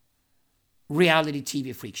 ongoing reality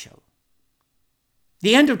TV freak show.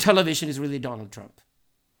 The end of television is really Donald Trump.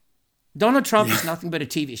 Donald Trump is nothing but a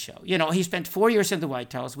TV show. You know, he spent 4 years in the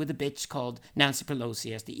White House with a bitch called Nancy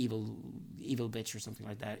Pelosi as the evil bitch or something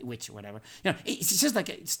like that, witch or whatever. You know, it's just like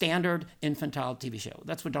a standard infantile TV show.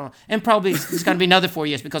 That's what Donald, and probably it's going to be another 4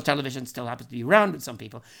 years because television still happens to be around with some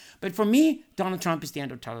people. But for me, Donald Trump is the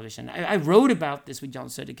end of television. I wrote about this with John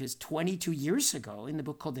Sudeikis 22 years ago in the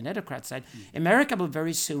book called The Netocrat Side. America will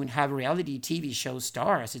very soon have a reality TV show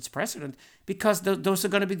star as its president because those are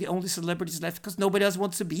going to be the only celebrities left because nobody else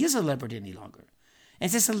wants to be a celebrity any longer. And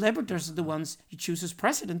since celebrities are the ones you choose as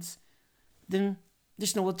presidents, then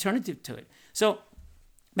there's no alternative to it. So,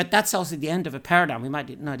 but that's also the end of a paradigm. We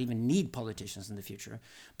might not even need politicians in the future.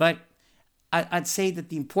 But I'd say that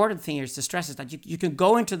the important thing here is to stress is that you can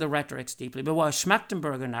go into the rhetorics deeply, but while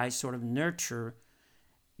Schmachtenberg and I sort of nurture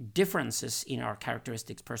differences in our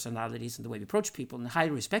characteristics, personalities, and the way we approach people, and highly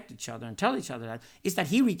respect each other and tell each other that, is that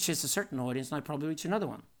he reaches a certain audience and I probably reach another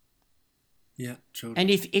one. Yeah, totally. And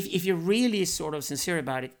if you're really sort of sincere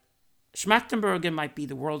about it, Schmachtenberger might be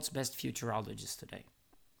the world's best futurologist today.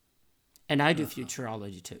 And I do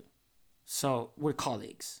futurology too. So we're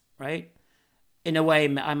colleagues, right? In a way,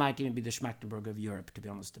 I might even be the Schmachtenberger of Europe, to be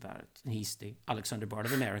honest about it. And he's the Alexander Bard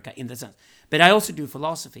of America in that sense. But I also do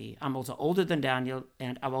philosophy. I'm also older than Daniel,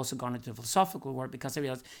 and I've also gone into philosophical work because I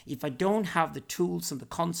realized if I don't have the tools and the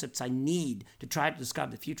concepts I need to try to describe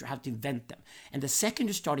the future, I have to invent them. And the second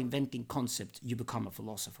you start inventing concepts, you become a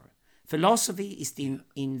philosopher. Philosophy is the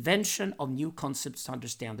invention of new concepts to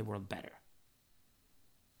understand the world better.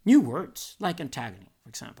 New words, like antagony, for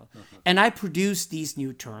example. And I produce these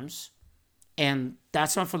new terms. And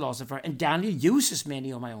that's my philosopher. And Daniel uses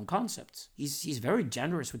many of my own concepts. He's very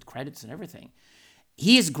generous with credits and everything.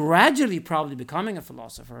 He is gradually probably becoming a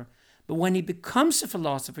philosopher. But when he becomes a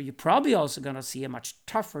philosopher, you're probably also going to see a much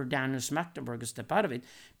tougher Daniel Schmachtenberger step out of it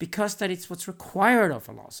because that it's what's required of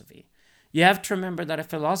philosophy. You have to remember that a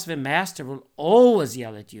philosophy master will always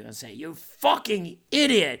yell at you and say, "You fucking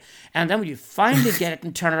idiot." And then when you finally get it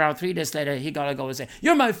and turn around 3 days later, he got to go and say,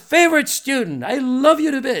 "You're my favorite student. I love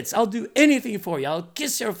you to bits. I'll do anything for you. I'll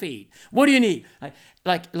kiss your feet. What do you need?"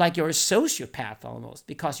 Like you're a sociopath almost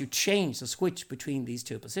because you change the switch between these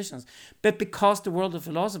two positions. But because the world of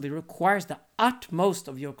philosophy requires the utmost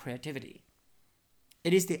of your creativity.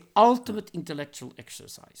 It is the ultimate intellectual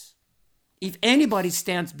exercise. If anybody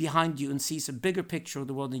stands behind you and sees a bigger picture of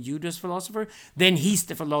the world than you do as a philosopher, then he's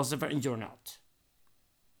the philosopher and you're not.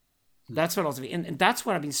 That's philosophy. And that's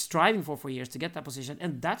what I've been striving for years to get that position.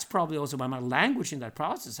 And that's probably also why my language in that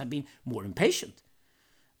process has been more impatient.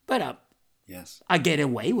 But yes, I get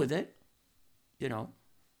away with it. You know.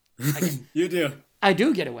 You do. I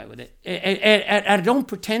do get away with it. And I don't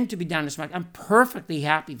pretend to be Daniel Schmachtenberger. I'm perfectly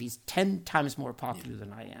happy if he's 10 times more popular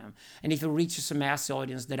than I am. And if he reaches a mass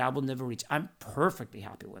audience that I will never reach, I'm perfectly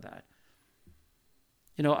happy with that.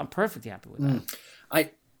 You know, I'm perfectly happy with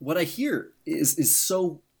that. What I hear is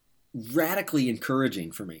so radically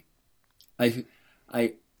encouraging for me.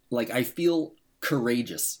 I feel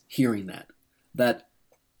courageous hearing that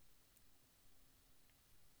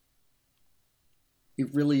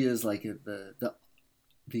it really is like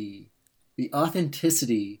the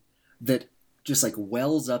authenticity that just like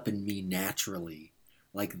wells up in me naturally,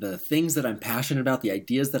 like the things that I'm passionate about, the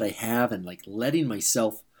ideas that I have, and like letting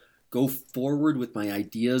myself go forward with my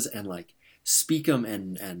ideas and like speak them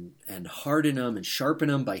and harden them and sharpen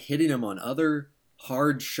them by hitting them on other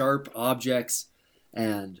hard, sharp objects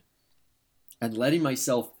and letting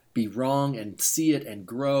myself be wrong and see it and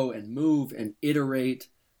grow and move and iterate.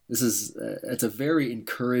 This is it's a very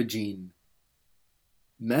encouraging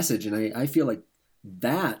message, and I feel like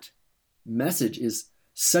that message is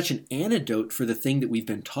such an antidote for the thing that we've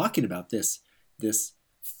been talking about, this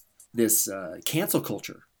cancel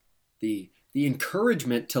culture, the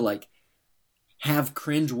encouragement to like have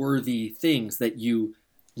cringeworthy things that you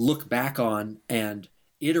look back on and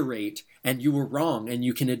iterate, and you were wrong, and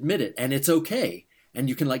you can admit it, and it's okay, and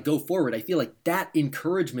you can like go forward. I feel like that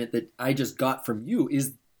encouragement that I just got from you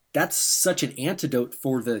that's such an antidote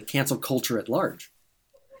for the cancel culture at large.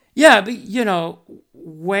 Yeah, but you know,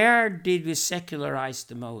 where did we secularize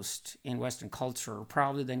the most in Western culture?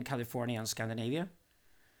 Probably then California and Scandinavia.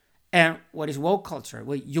 And what is woke culture?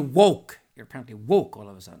 Well, you're woke. You're apparently woke all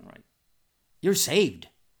of a sudden, right? You're saved.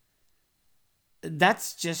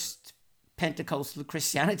 That's just Pentecostal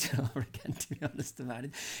Christianity all over again, to be honest about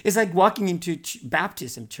it. It's like walking into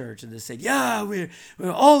baptism church and they say, yeah, we're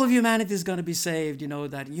all of humanity is going to be saved. You know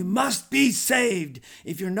that you must be saved.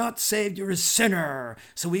 If you're not saved, you're a sinner.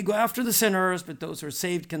 So we go after the sinners, but those who are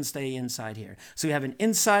saved can stay inside here. So we have an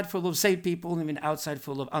inside full of saved people and an outside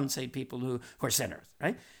full of unsaved people who are sinners,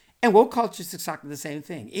 right? And woke culture is exactly the same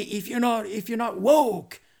thing. If you're not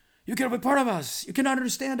woke, You cannot be part of us. You cannot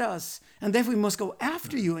understand us. And therefore we must go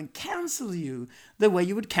after you and cancel you the way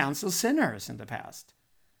you would cancel sinners in the past.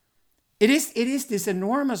 It is this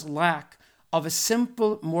enormous lack of a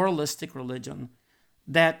simple moralistic religion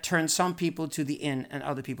that turns some people to the in and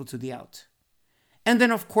other people to the out. And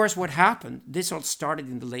then, of course, what happened, this all started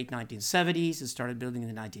in the late 1970s, it started building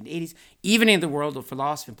in the 1980s. Even in the world of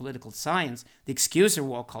philosophy and political science, the excuse of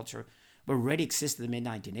woke culture already existed in the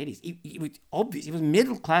mid-1980s. It was obvious. It was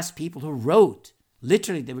middle-class people who wrote.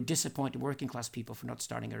 Literally, they were disappointed working-class people for not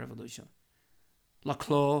starting a revolution.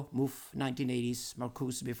 Laclau, Mouffe, 1980s,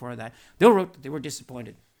 Marcuse before that. They all wrote that they were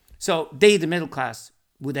disappointed. So they, the middle class,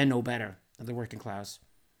 would then know better than the working class.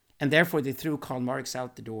 And therefore, they threw Karl Marx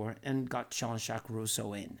out the door and got Jean-Jacques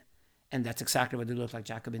Rousseau in. And that's exactly what they look like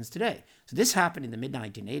Jacobins today. So this happened in the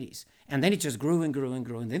mid-1980s. And then it just grew and grew and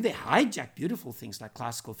grew. And then they hijacked beautiful things like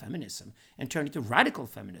classical feminism and turned it to radical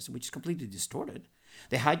feminism, which is completely distorted.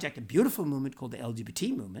 They hijacked a beautiful movement called the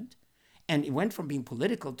LGBT movement. And it went from being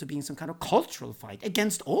political to being some kind of cultural fight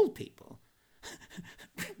against all people.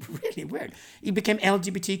 Really weird. It became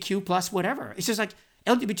LGBTQ plus whatever. It's just like,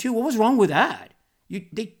 LGBT, what was wrong with that?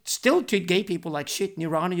 They still treat gay people like shit in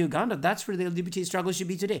Iran and Uganda. That's where the LGBT struggle should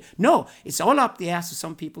be today. No, it's all up the ass of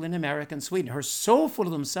some people in America and Sweden who are so full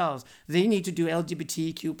of themselves, they need to do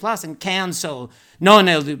LGBTQ plus and cancel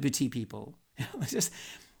non-LGBT people.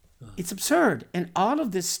 It's absurd. And all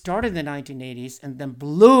of this started in the 1980s and then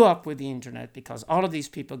blew up with the internet because all of these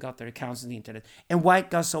people got their accounts on the internet. And why it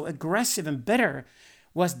got so aggressive and bitter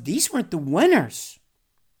was these weren't the winners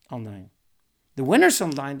online. The winners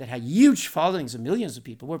online that had huge followings of millions of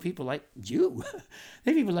people were people like you.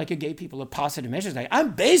 They're people like you gay people of positive measures. Like,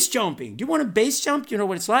 I'm base jumping. Do you want to base jump? Do you know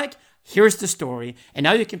what it's like? Here's the story. And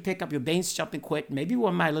now you can pick up your base jump and quit. Maybe you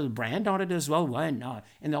want my little brand on it as well. Why not?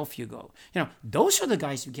 And off you go. You know, those are the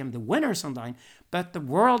guys who became the winners online. But the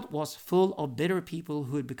world was full of bitter people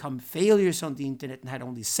who had become failures on the internet and had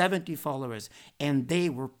only 70 followers. And they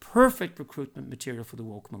were perfect recruitment material for the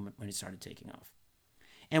woke movement when it started taking off.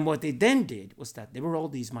 And what they then did was that there were all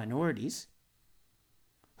these minorities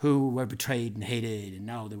who were betrayed and hated, and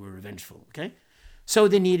now they were revengeful, okay? So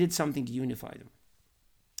they needed something to unify them.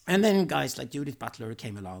 And then guys like Judith Butler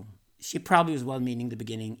came along. She probably was well-meaning in the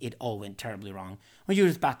beginning. It all went terribly wrong when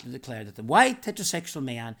Judith Butler declared that the white heterosexual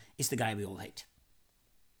man is the guy we all hate.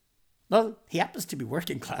 Well, he happens to be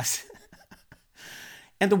working class.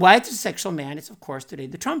 And the white heterosexual man is, of course, today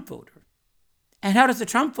the Trump voter. And how does the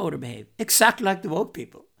Trump voter behave? Exactly like the woke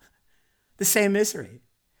people. The same misery.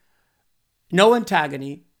 No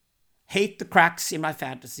antagony. Hate the cracks in my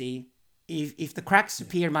fantasy. If the cracks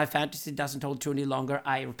appear in my fantasy doesn't hold true any longer,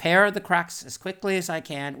 I repair the cracks as quickly as I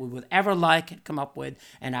can with whatever I can come up with,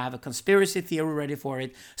 and I have a conspiracy theory ready for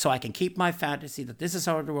it, so I can keep my fantasy that this is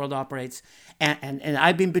how the world operates, and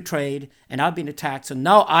I've been betrayed, and I've been attacked, so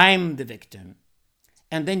now I'm the victim.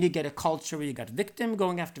 And then you get a culture where you got victim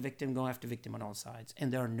going after victim on all sides.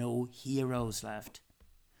 And there are no heroes left.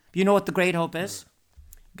 You know what the great hope is?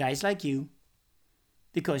 Guys like you,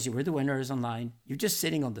 because you were the winners online, you're just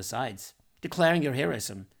sitting on the sides, declaring your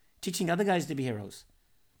heroism, teaching other guys to be heroes.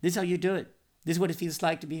 This is how you do it. This is what it feels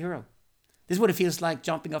like to be a hero. This is what it feels like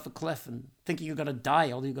jumping off a cliff and thinking you're going to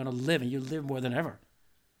die, although you're going to live, and you live more than ever.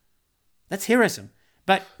 That's heroism.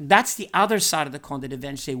 But that's the other side of the coin that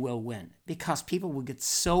eventually will win, because people will get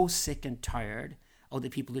so sick and tired of the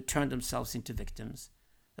people who turn themselves into victims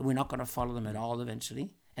that we're not going to follow them at all eventually.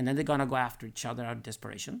 And then they're going to go after each other out of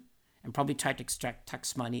desperation and probably try to extract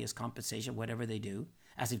tax money as compensation, whatever they do,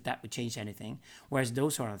 as if that would change anything. Whereas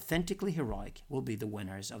those who are authentically heroic will be the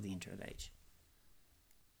winners of the internet age.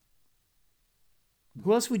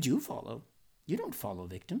 Who else would you follow? You don't follow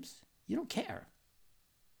victims. You don't care.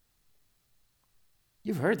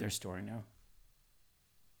 You've heard their story now.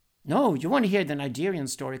 No, you want to hear the Nigerian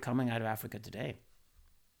story coming out of Africa today.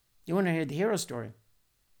 You want to hear the hero story.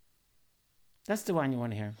 That's the one you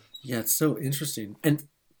want to hear. Yeah, it's so interesting. And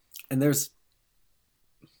there's...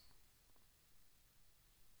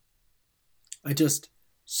 I just...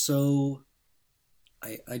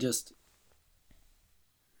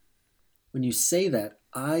 When you say that,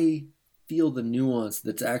 I feel the nuance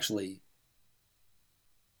that's actually...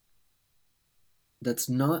 That's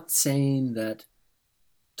not saying that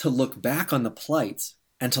to look back on the plights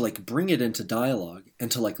and to like bring it into dialogue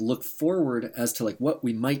and to like look forward as to like what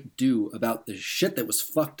we might do about the shit that was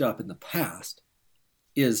fucked up in the past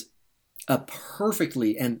is a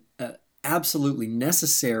perfectly and absolutely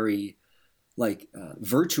necessary, like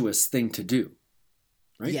virtuous thing to do,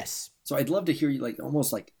 right? Yes. So I'd love to hear you like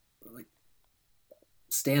almost like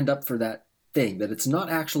stand up for that thing, that it's not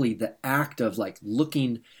actually the act of like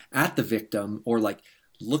looking at the victim or like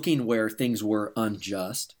looking where things were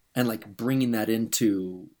unjust and like bringing that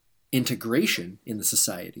into integration in the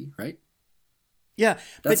society, right? Yeah,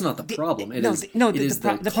 that's not the problem. It is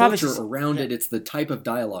the culture around it. It's the type of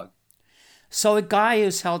dialogue. So a guy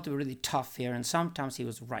who's held to be really tough here, and sometimes he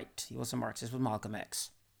was right. He was a Marxist, was Malcolm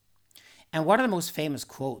X. And one of the most famous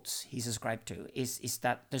quotes he's ascribed to is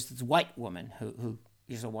that there's this white woman who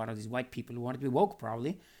is one of these white people who wanted to be woke,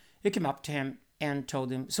 probably, who came up to him and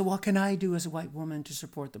told him, "So what can I do as a white woman to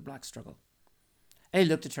support the black struggle?" And he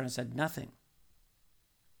looked at her and said, "Nothing."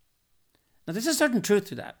 Now, there's a certain truth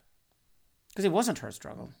to that, because it wasn't her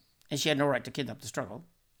struggle, and she had no right to kidnap the struggle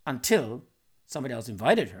until somebody else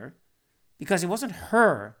invited her, because it wasn't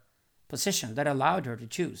her position that allowed her to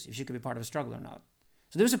choose if she could be part of a struggle or not.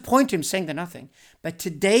 So there was a point to him saying the nothing. But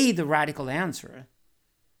today, the radical answer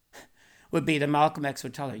would be that Malcolm X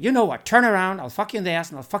would tell her, "You know what, turn around, I'll fuck you in the ass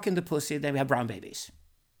and I'll fuck you in the pussy, then we have brown babies."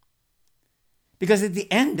 Because at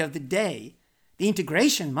the end of the day, the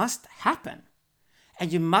integration must happen.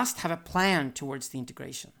 And you must have a plan towards the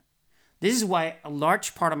integration. This is why a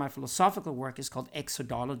large part of my philosophical work is called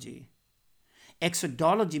exodology.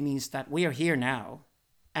 Exodology means that we are here now,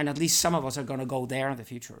 and at least some of us are going to go there in the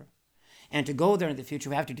future. And to go there in the future,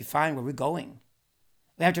 we have to define where we're going.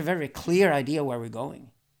 We have to have a very clear idea where we're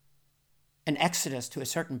going. An exodus to a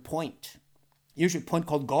certain point, usually a point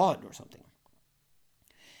called God or something.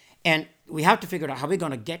 And we have to figure out how we're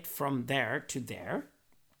going to get from there to there,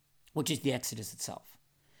 which is the exodus itself.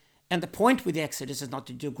 And the point with the exodus is not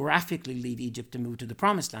to geographically leave Egypt and move to the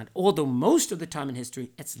promised land, although most of the time in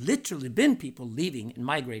history, it's literally been people leaving and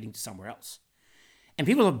migrating to somewhere else. And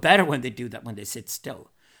people are better when they do that, when they sit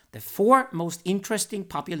still. The 4 most interesting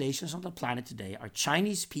populations on the planet today are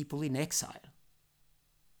Chinese people in exile,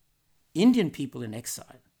 Indian people in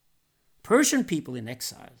exile, Persian people in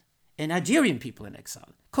exile, and Nigerian people in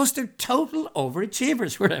exile, because they're total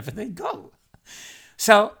overachievers wherever they go.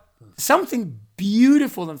 So something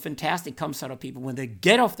beautiful and fantastic comes out of people when they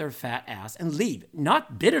get off their fat ass and leave,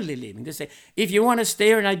 not bitterly leaving. They say, if you want to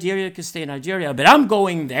stay in Nigeria, you can stay in Nigeria, but I'm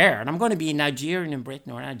going there, and I'm going to be Nigerian in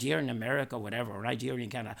Britain, or Nigerian in America, or whatever, or Nigerian in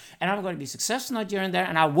Canada, and I'm going to be successful Nigerian there,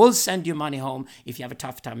 and I will send you money home if you have a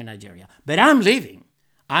tough time in Nigeria. But I'm leaving.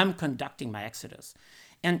 I'm conducting my exodus.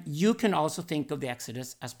 And you can also think of the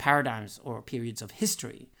exodus as paradigms or periods of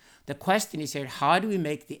history. The question is here, how do we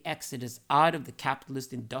make the exodus out of the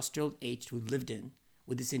capitalist industrial age we've lived in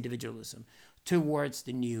with this individualism towards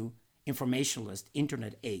the new informationalist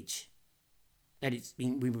internet age that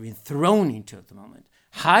we've been thrown into at the moment?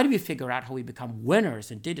 How do we figure out how we become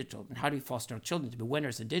winners in digital, and how do we foster our children to be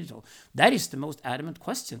winners in digital? That is the most adamant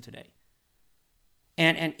question today.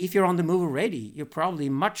 And if you're on the move already, you're probably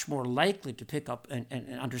much more likely to pick up and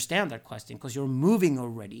understand that question, because you're moving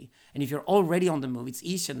already. And if you're already on the move, it's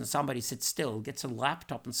easier than somebody sits still, gets a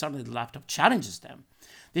laptop, and suddenly the laptop challenges them.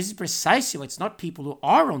 This is precisely why it's not people who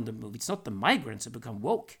are on the move. It's not the migrants who become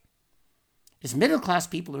woke. It's middle-class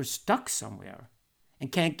people who are stuck somewhere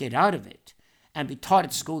and can't get out of it, and be taught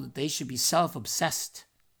at school that they should be self-obsessed,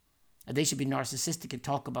 and they should be narcissistic and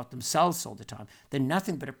talk about themselves all the time. They're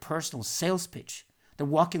nothing but a personal sales pitch. They're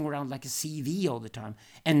walking around like a CV all the time.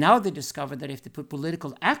 And now they discover that if they put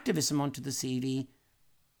political activism onto the CV,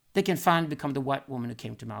 they can finally become the white woman who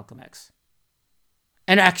came to Malcolm X.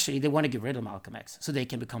 And actually, they want to get rid of Malcolm X so they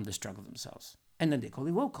can become the struggle themselves. And then they call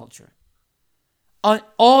it woke culture.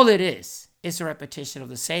 All it is a repetition of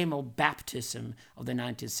the same old baptism of the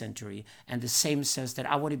 19th century, and the same sense that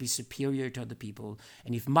I want to be superior to other people.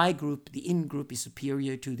 And if my group, the in-group, is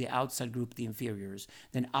superior to the outside group, the inferiors,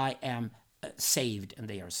 then I am saved and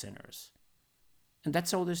they are sinners. And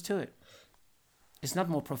that's all there's to it. It's not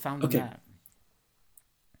more profound than that.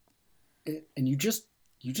 And you just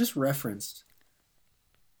referenced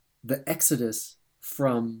the exodus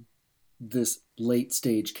from this late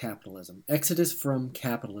stage capitalism, exodus from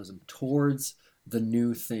capitalism towards the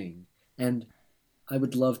new thing. And I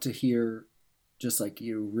would love to hear, just like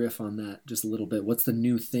you riff on that just a little bit. What's the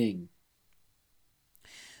new thing?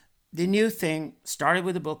 The new thing started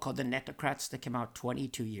with a book called The Netocrats that came out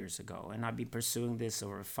 22 years ago. And I've been pursuing this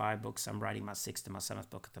over 5 books. I'm writing my 6th and my 7th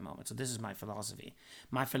book at the moment. So this is my philosophy.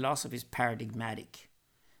 My philosophy is paradigmatic.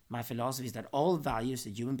 My philosophy is that all values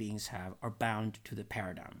that human beings have are bound to the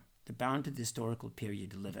paradigm. They're bound to the historical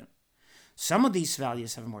period you live in. Some of these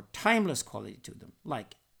values have a more timeless quality to them,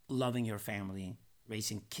 like loving your family,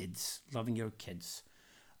 raising kids, loving your kids,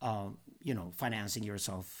 financing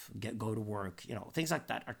yourself, go to work, things like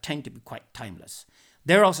that tend to be quite timeless.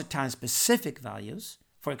 There are also time-specific values.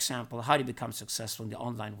 For example, how do you become successful in the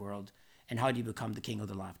online world, and how do you become the king of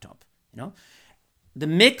the laptop? the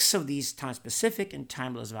mix of these time-specific and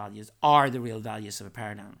timeless values are the real values of a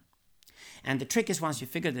paradigm. And the trick is, once you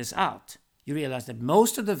figure this out, you realize that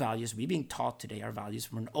most of the values we're being taught today are values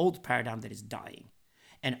from an old paradigm that is dying.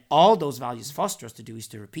 And all those values foster us to do is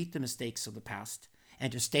to repeat the mistakes of the past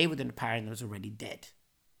and to stay within a paradigm that is already dead.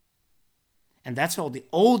 And that's all the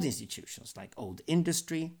old institutions, like old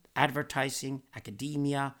industry, advertising,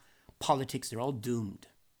 academia, politics, they're all doomed.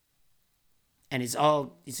 And it's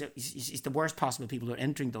the worst possible people who are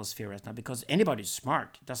entering those spheres now, because anybody who's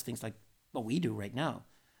smart does things like what we do right now.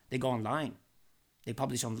 They go online. They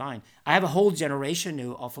publish online. I have a whole generation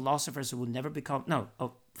now of philosophers who will never become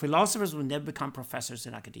professors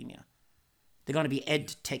in academia. They're going to be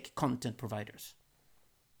ed tech content providers,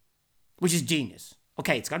 which is genius.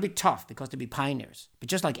 Okay, it's going to be tough because they'll be pioneers. But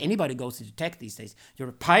just like anybody goes into tech these days, you're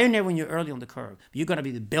a pioneer when you're early on the curve. But you're going to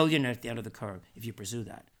be the billionaire at the end of the curve if you pursue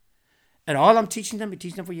that. And all I'm teaching them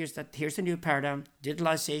for years, that here's the new paradigm.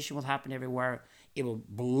 Digitalization will happen everywhere. It will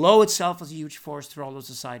blow itself as a huge force through all of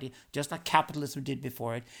society, just like capitalism did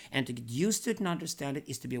before it. And to get used to it and understand it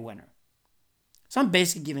is to be a winner. So I'm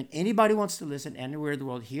basically giving anybody who wants to listen anywhere in the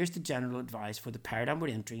world, here's the general advice for the paradigm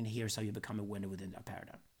we're entering. Here's how you become a winner within that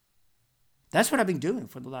paradigm. That's what I've been doing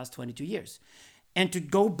for the last 22 years. And to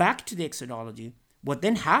go back to the exodology, what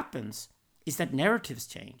then happens is that narratives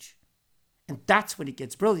change. And that's when it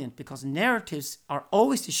gets brilliant, because narratives are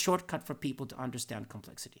always the shortcut for people to understand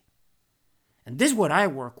complexity. And this is what I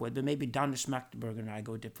work with, but maybe Danish Magdeburger and I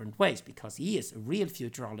go different ways, because he is a real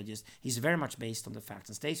futurologist. He's very much based on the facts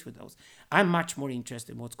and stays with those. I'm much more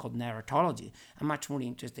interested in what's called narratology. I'm much more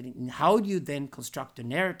interested in how do you then construct a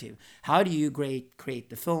narrative? How do you create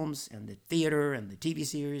the films and the theater and the TV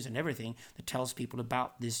series and everything that tells people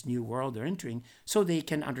about this new world they're entering, so they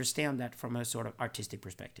can understand that from a sort of artistic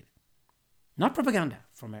perspective. Not propaganda,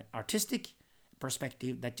 from an artistic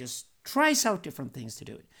perspective that just tries out different things to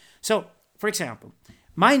do it. So, for example,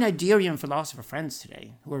 my Nigerian philosopher friends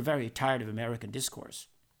today, who are very tired of American discourse,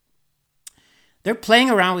 they're playing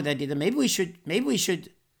around with the idea that maybe we should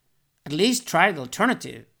at least try the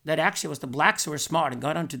alternative, that actually was the blacks who were smart and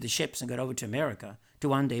got onto the ships and got over to America to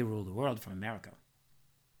one day rule the world from America.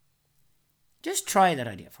 Just try that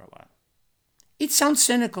idea for a while. It sounds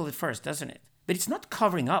cynical at first, doesn't it? But it's not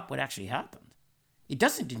covering up what actually happened. It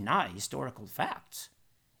doesn't deny historical facts.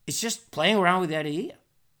 It's just playing around with the idea.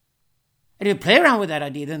 And if you play around with that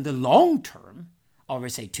idea, then the long term, over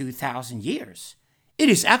say 2,000 years, it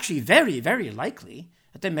is actually very, very likely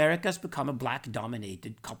that America has become a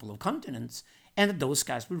black-dominated couple of continents and that those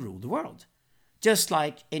guys will rule the world. Just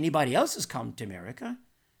like anybody else has come to America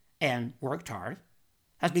and worked hard,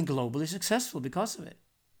 has been globally successful because of it.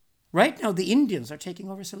 Right now, the Indians are taking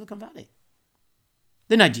over Silicon Valley.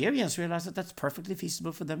 The Nigerians realize that that's perfectly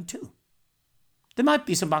feasible for them too. There might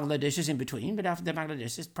be some Bangladeshis in between, but after the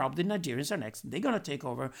Bangladeshis, probably the Nigerians are next. They're going to take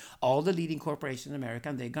over all the leading corporations in America,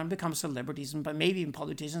 and they're going to become celebrities and maybe even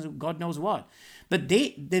politicians, God knows what. But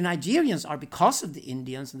the Nigerians are, because of the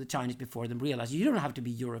Indians and the Chinese before them, realize you don't have to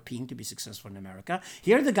be European to be successful in America.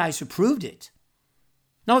 Here are the guys who proved it.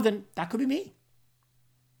 No, then that could be me.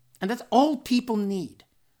 And that's all people need.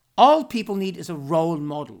 All people need is a role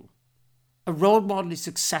model. A role model is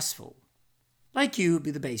successful. Like you,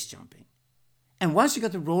 be the base jumping. And once you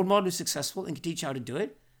got the role model who's successful and can teach you how to do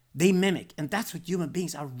it, they mimic. And that's what human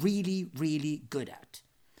beings are really, really good at.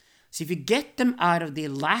 So if you get them out of the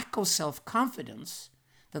lack of self-confidence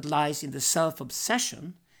that lies in the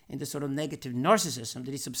self-obsession, in the sort of negative narcissism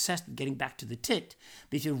that is obsessed with getting back to the tit,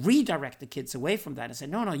 but if you redirect the kids away from that and say,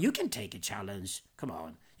 no, you can take a challenge. Come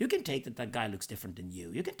on. You can take that guy looks different than you.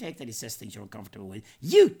 You can take that he says things you're uncomfortable with.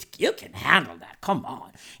 You can handle that. Come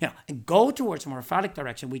on. And go towards a more phallic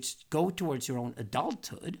direction, which go towards your own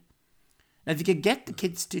adulthood. Now, if you can get the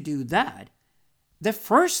kids to do that, the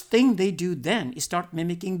first thing they do then is start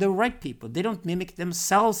mimicking the right people. They don't mimic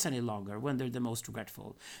themselves any longer when they're the most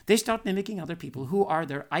regretful. They start mimicking other people who are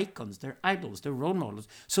their icons, their idols, their role models,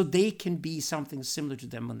 so they can be something similar to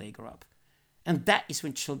them when they grow up. And that is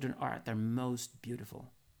when children are at their most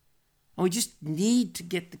beautiful. And we just need to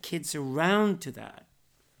get the kids around to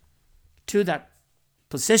that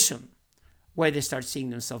position where they start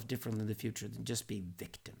seeing themselves differently in the future than just being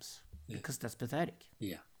victims. Yeah. Because that's pathetic.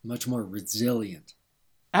 Yeah, much more resilient.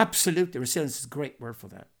 Absolutely. Resilience is a great word for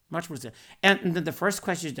that. Much more resilient. And then the first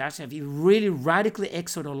question you ask yourself, if you're really radically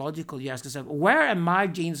exodological, you ask yourself, where are my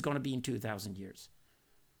genes going to be in 2,000 years?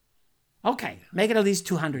 Okay, make it at least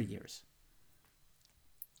 200 years.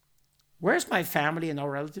 Where's my family and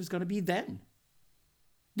our relatives going to be then?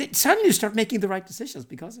 Suddenly you start making the right decisions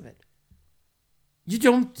because of it. You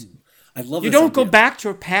don't... I love You this don't go idea. back to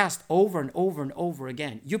your past over and over and over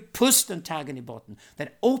again. You push the antagony button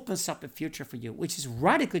that opens up a future for you, which is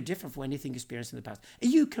radically different from anything experienced in the past.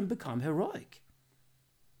 And you can become heroic.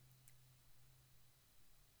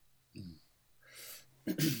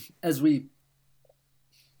 As we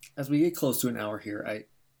get close to an hour here,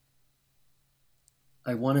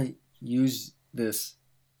 I want to use this.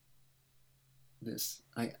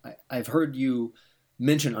 I've heard you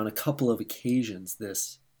mention on a couple of occasions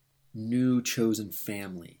this new chosen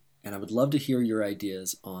family, and I would love to hear your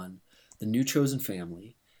ideas on the new chosen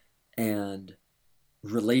family and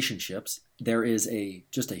relationships. There is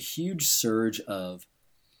just a huge surge of,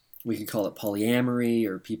 we could call it polyamory,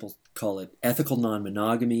 or people call it ethical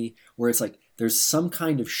non-monogamy, where it's like there's some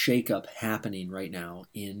kind of shakeup happening right now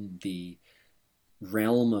in the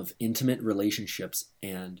realm of intimate relationships,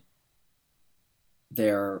 and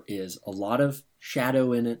there is a lot of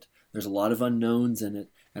shadow in it. There's a lot of unknowns in it,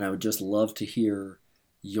 and I would just love to hear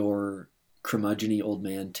your curmudgeon-y old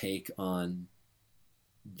man take on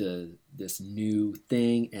this new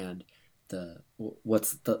thing, and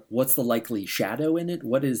what's the likely shadow in it?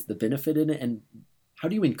 What is the benefit in it? And how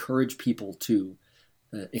do you encourage people to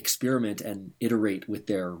experiment and iterate with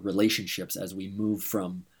their relationships as we move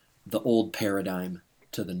from the old paradigm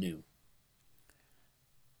to the new?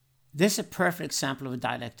 This is a perfect example of a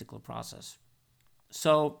dialectical process.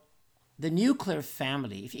 So the nuclear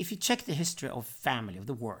family, if you check the history of family, of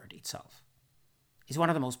the word itself, is one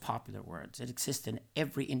of the most popular words. It exists in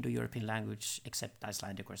every Indo-European language except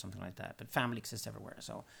Icelandic or something like that. But family exists everywhere.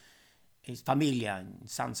 So it's familia in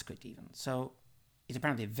Sanskrit even. So it's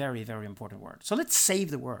apparently a very, very important word. So let's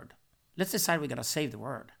save the word. Let's decide we're going to save the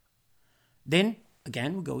word. Then,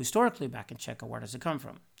 again, we go historically back and check where does it come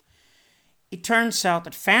from. It turns out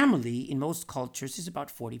that family in most cultures is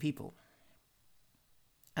about 40 people.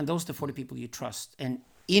 And those are the 40 people you trust and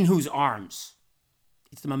in whose arms,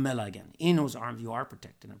 it's the mamela again, in whose arms you are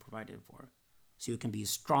protected and provided for. So you can be a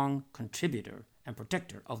strong contributor and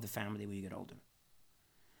protector of the family when you get older.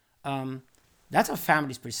 That's how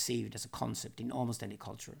family is perceived as a concept in almost any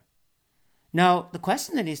culture. Now, the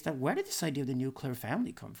question then is that where did this idea of the nuclear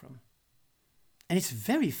family come from? And it's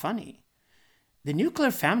very funny. The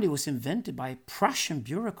nuclear family was invented by a Prussian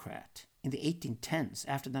bureaucrat in the 1810s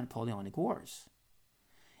after the Napoleonic Wars.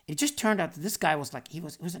 It just turned out that this guy was like, he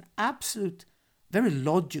was an absolute, very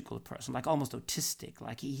logical person, like almost autistic.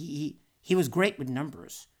 Like he was great with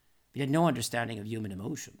numbers, but he had no understanding of human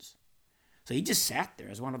emotions. So he just sat there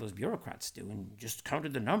as one of those bureaucrats do and just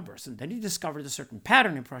counted the numbers. And then he discovered a certain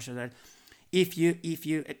pattern in Prussia that if you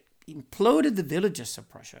imploded the villages of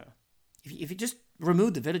Prussia, if you just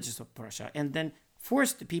removed the villages of Prussia and then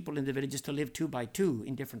forced the people in the villages to live 2 by 2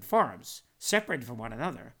 in different farms, separated from one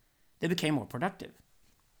another, they became more productive.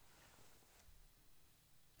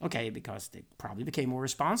 Okay, because they probably became more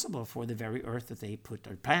responsible for the very earth that they put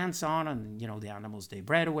their plants on and, the animals they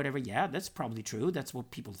bred or whatever. Yeah, that's probably true. That's what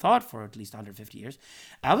people thought for at least 150 years.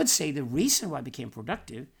 I would say the reason why it became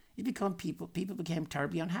productive is because people became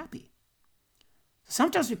terribly unhappy.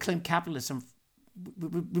 Sometimes we claim capitalism,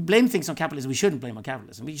 we blame things on capitalism we shouldn't blame on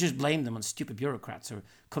capitalism. We just blame them on stupid bureaucrats or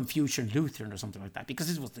Confucian Lutheran or something like that, because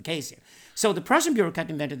this was the case here. So the Prussian bureaucrat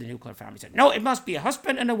invented the nuclear family. He said, no, it must be a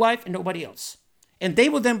husband and a wife and nobody else. And they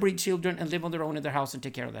will then breed children and live on their own in their house and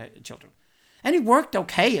take care of the children. And it worked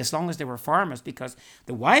okay as long as they were farmers, because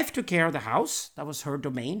the wife took care of the house. That was her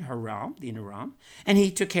domain, her realm, the inner realm. And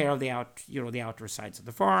he took care of the outer sides of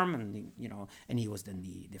the farm, and and he was then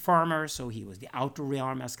the farmer, so he was the outer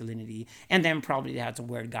realm masculinity. And then probably they had some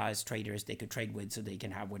weird guys, traders, they could trade with so they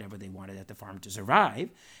can have whatever they wanted at the farm to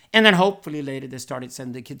survive. And then hopefully later they started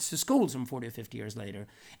sending the kids to school some 40 or 50 years later.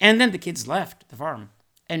 And then the kids left the farm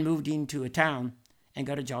and moved into a town and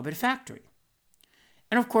got a job at a factory.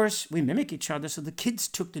 And of course, we mimic each other, so the kids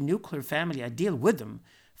took the nuclear family ideal with them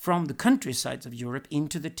from the countrysides of Europe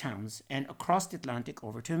into the towns and across the Atlantic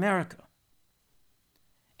over to America.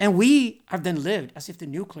 And we have then lived as if the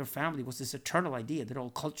nuclear family was this eternal idea that all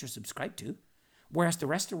cultures subscribe to, whereas the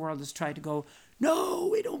rest of the world has tried to go, no,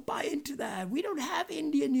 we don't buy into that. We don't have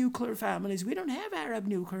Indian nuclear families. We don't have Arab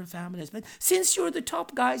nuclear families. But since you're the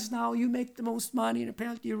top guys now, you make the most money, and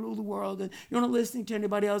apparently you rule the world, and you're not listening to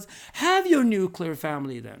anybody else, have your nuclear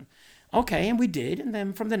family then. Okay, and we did. And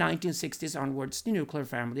then from the 1960s onwards, the nuclear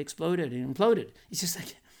family exploded and imploded. It's just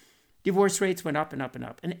like divorce rates went up and up and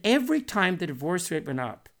up. And every time the divorce rate went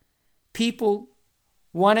up, people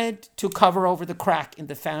wanted to cover over the crack in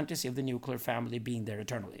the fantasy of the nuclear family being there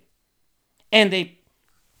eternally. And they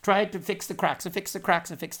Tried to fix the cracks and fix the cracks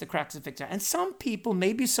and fix the cracks and fix it. And some people,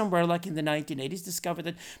 maybe somewhere like in the 1980s, discovered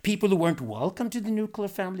that people who weren't welcome to the nuclear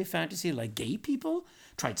family fantasy, like gay people,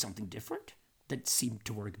 tried something different that seemed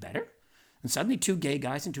to work better. And suddenly 2 gay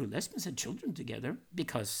guys and 2 lesbians had children together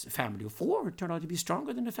because a family of 4 turned out to be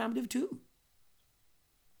stronger than a family of 2.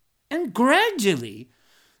 And gradually,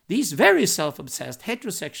 these very self-obsessed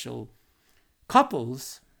heterosexual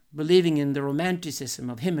couples, believing in the romanticism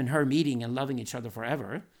of him and her meeting and loving each other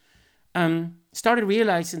forever, started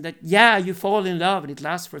realizing that, yeah, you fall in love and it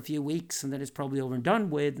lasts for a few weeks and then it's probably over and done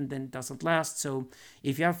with and then it doesn't last. So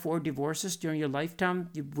if you have 4 divorces during your lifetime,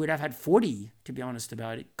 you would have had 40, to be honest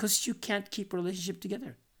about it, because you can't keep a relationship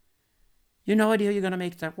together. You have no idea how you're going to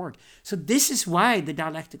make that work. So this is why the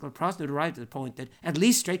dialectical process arrived at the point that at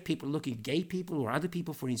least straight people are looking at gay people or other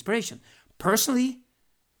people for inspiration. Personally,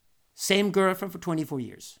 same girlfriend for 24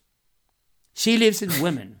 years. She lives with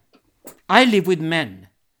women. I live with men.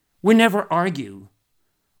 We never argue.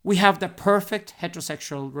 We have the perfect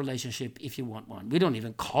heterosexual relationship if you want one. We don't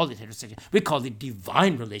even call it heterosexual. We call it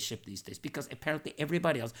divine relationship these days because apparently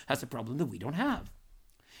everybody else has a problem that we don't have.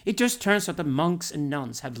 It just turns out that monks and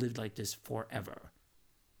nuns have lived like this forever.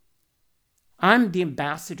 I'm the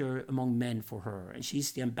ambassador among men for her, and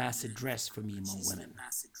she's the ambassadress for me among women.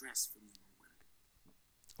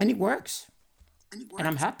 And it works. And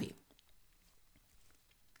I'm happy.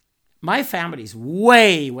 My family is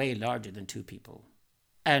way, way larger than 2 people,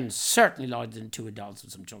 and certainly larger than 2 adults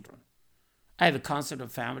with some children. I have a concept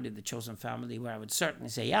of family, the chosen family, where I would certainly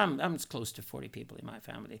say, yeah, I'm close to 40 people in my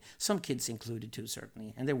family. Some kids included too,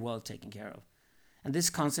 certainly, and they're well taken care of. And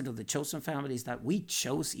this concept of the chosen family is that we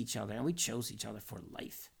chose each other, and we chose each other for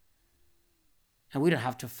life. And we don't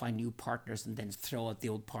have to find new partners and then throw out the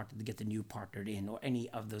old partner to get the new partner in, or any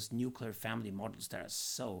of those nuclear family models that are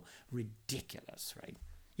so ridiculous, right?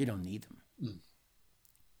 You don't need them.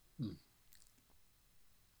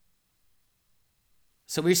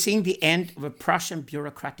 So we're seeing the end of a Prussian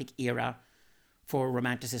bureaucratic era for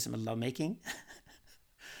romanticism and lovemaking.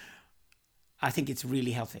 I think it's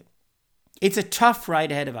really healthy. It's a tough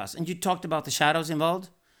ride ahead of us. And you talked about the shadows involved.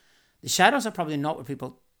 The shadows are probably not what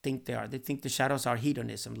people think they are. They think the shadows are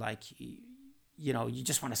hedonism, like, you know, you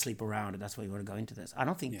just want to sleep around and that's why you want to go into this. I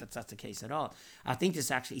don't think that's the case at all. I think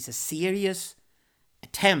this actually is a serious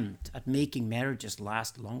attempt at making marriages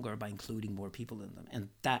last longer by including more people in them, and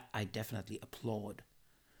that I definitely applaud.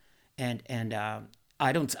 And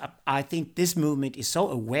I think this movement is so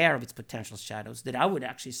aware of its potential shadows that I would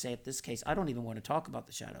actually say, at this case, I don't even want to talk about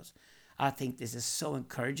the shadows. I think this is so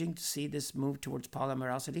encouraging to see this move towards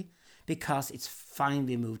polyamorosity because it's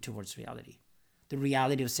finally moved towards reality, the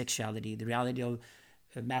reality of sexuality, the reality of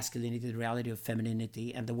masculinity, the reality of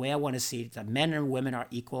femininity. And the way I want to see it is that men and women are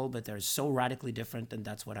equal, but they're so radically different, and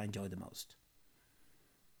that's what I enjoy the most.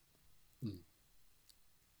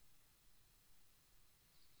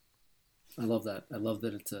 I love that. I love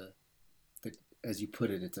that it's as you put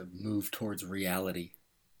it, it's a move towards reality.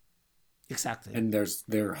 Exactly. And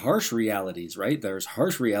there are harsh realities, right? There's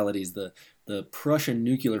harsh realities. The Prussian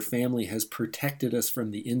nuclear family has protected us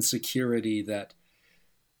from the insecurity that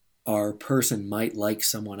our person might like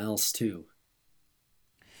someone else too.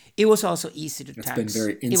 It was also easy to tax. It's been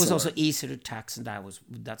very insular. It was also easy to tax, and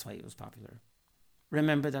that's why it was popular.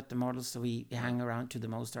 Remember that the models that we hang around to the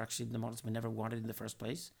most are actually the models we never wanted in the first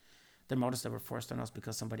place. The models that were forced on us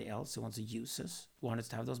because somebody else who wants to use us wanted us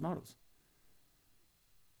to have those models.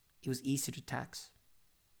 It was easy to tax,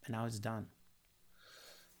 and now it's done.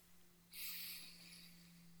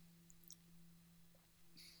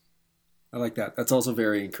 I like that. That's also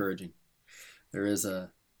very encouraging. There is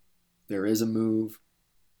a move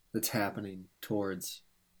that's happening towards,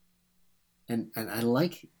 and I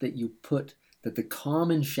like that you put that the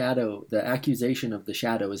common shadow, the accusation of the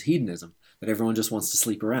shadow is hedonism, that everyone just wants to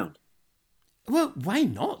sleep around. Well, why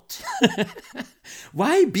not?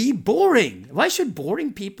 Why be boring? Why should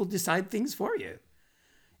boring people decide things for you?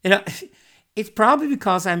 You know, it's probably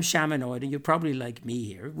because I'm shamanoid and you're probably like me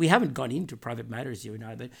here. We haven't gone into private matters, you and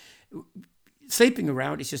I, but sleeping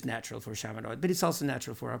around is just natural for a shamanoid, but it's also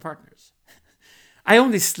natural for our partners. I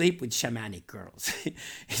only sleep with shamanic girls.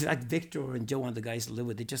 It's like Victor and Joanne, the guys I live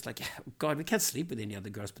with. They're just like, God, we can't sleep with any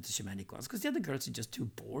other girls but the shamanic ones because the other girls are just too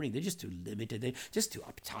boring. They're just too limited. They're just too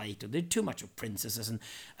uptight. Or they're too much of princesses. And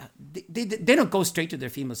they don't go straight to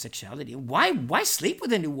their female sexuality. Why sleep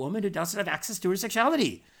with a new woman who doesn't have access to her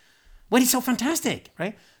sexuality? When it's so fantastic,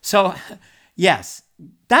 right? So, yes,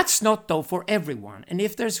 that's not, though, for everyone. And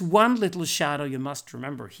if there's one little shadow you must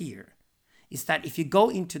remember here, is that if you go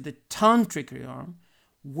into the tantric realm,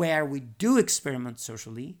 where we do experiment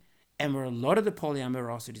socially, and where a lot of the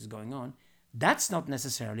polyamorosity is going on, That's not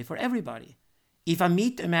necessarily for everybody. If I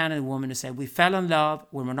meet a man and a woman who say, we fell in love,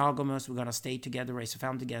 we're monogamous, we're going to stay together, raise a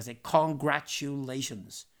family together, I say,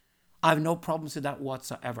 congratulations. I have no problems with that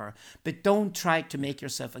whatsoever. But don't try to make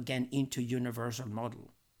yourself again into a universal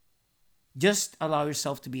model. Just allow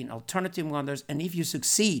yourself to be an alternative with others. And if you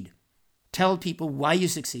succeed, tell people why you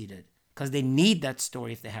succeeded, because they need that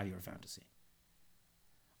story if they have your fantasy.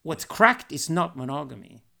 What's cracked is not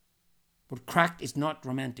monogamy. What cracked is not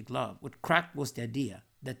romantic love. What cracked was the idea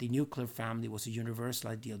that the nuclear family was a universal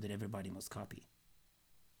ideal that everybody must copy.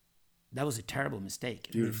 That was a terrible mistake,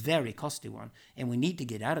 a very costly one. And we need to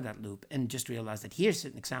get out of that loop and just realize that here's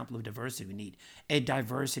an example of diversity we need. A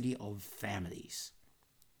diversity of families.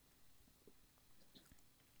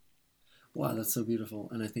 Wow, that's so beautiful.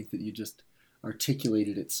 And I think that you just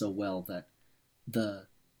articulated it so well, that the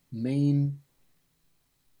main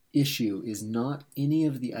issue is not any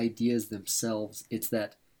of the ideas themselves. It's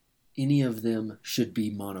that any of them should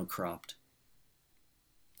be monocropped.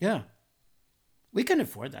 Yeah. We can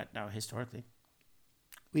afford that now, historically.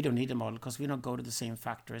 We don't need a model because we don't go to the same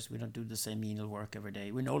factories. We don't do the same menial work every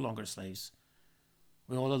day. We're no longer slaves.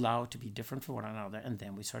 We're all allowed to be different from one another. And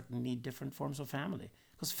then we certainly need different forms of family,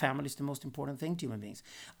 because family is the most important thing to human beings.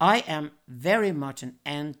 I am very much an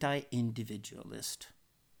anti-individualist,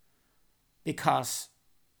 because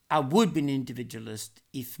I would be an individualist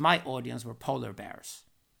if my audience were polar bears.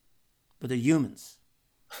 But they're humans.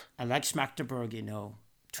 I like Schmachtenberg,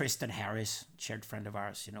 Tristan Harris, shared friend of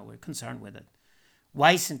ours, we're concerned with it.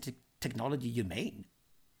 Why isn't technology humane?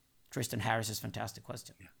 Tristan Harris's fantastic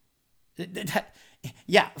question.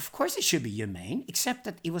 Yeah, of course it should be humane, except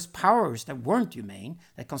that it was powers that weren't humane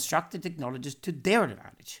that constructed technologies to their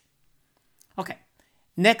advantage. Okay,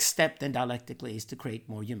 next step then dialectically is to create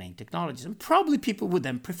more humane technologies. And probably people would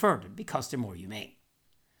then prefer them because they're more humane.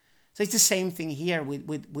 So it's the same thing here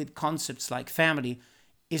with concepts like family,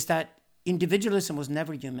 is that individualism was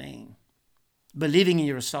never humane. Believing in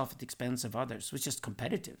yourself at the expense of others was just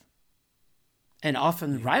competitive. And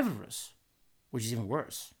often rivalrous, which is even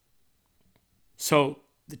worse. So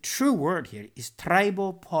the true word here is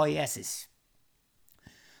tribopoiesis.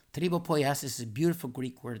 Tribopoiesis is a beautiful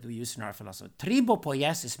Greek word we use in our philosophy.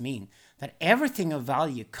 Tribopoiesis means that everything of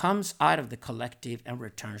value comes out of the collective and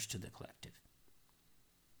returns to the collective.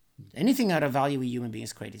 Anything out of value we human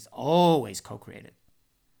beings create is always co-created.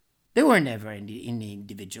 There were never any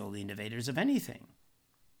individual innovators of anything.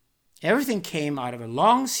 Everything came out of a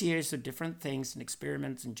long series of different things and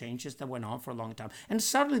experiments and changes that went on for a long time. And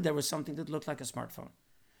suddenly there was something that looked like a smartphone.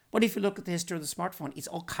 But if you look at the history of the smartphone, it's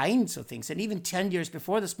all kinds of things. And even 10 years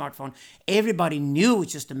before the smartphone, everybody knew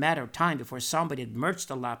it's just a matter of time before somebody had merged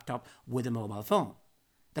a laptop with a mobile phone.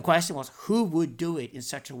 The question was, who would do it in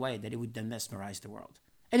such a way that it would then mesmerize the world?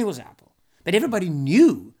 And it was Apple. But everybody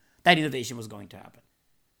knew that innovation was going to happen.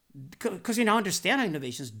 Because we now understand how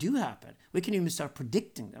innovations do happen. We can even start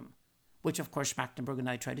predicting them, which of course Schmachtenberg and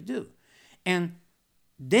I try to do. And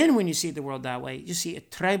then when you see the world that way, you see a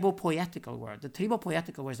tribopoietical world. The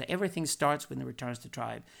tribopoietical world is that everything starts when it returns to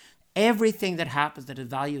tribe. Everything that happens that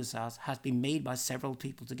values us has been made by several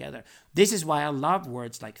people together. This is why I love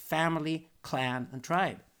words like family, clan, and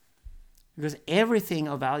tribe. Because everything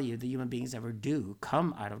of value that human beings ever do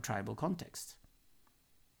come out of tribal contexts.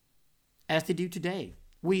 As they do today.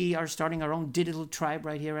 We are starting our own digital tribe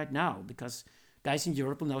right here, right now, because guys in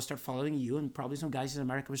Europe will now start following you, and probably some guys in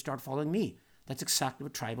America will start following me. That's exactly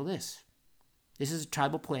what tribal is. This is a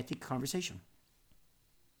tribal poetic conversation.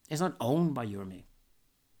 It's not owned by you or me.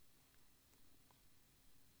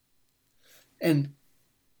 And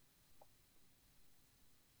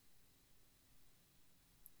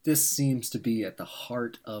this seems to be at the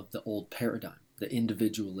heart of the old paradigm, the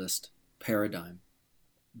individualist paradigm,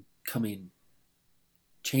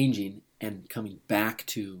 changing and coming back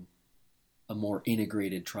to a more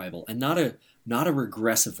integrated tribal, and not a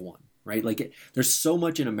regressive one, right? Like there's so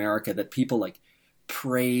much in America that people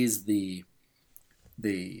praise the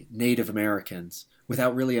Native Americans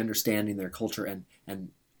without really understanding their culture,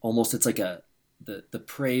 and almost it's like the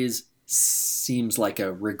praise seems like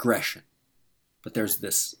a regression, but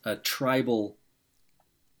there's a tribal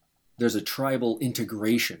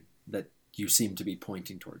integration that you seem to be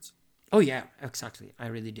pointing towards. Oh yeah, exactly. I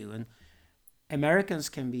really do. And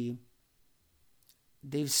Americans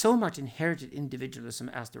they've so much inherited individualism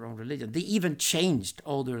as their own religion. They even changed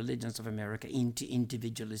all the religions of America into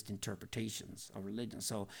individualist interpretations of religion.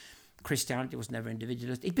 So Christianity was never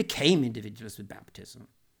individualist. It became individualist with baptism.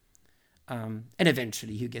 And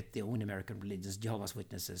eventually you get the own American religions, Jehovah's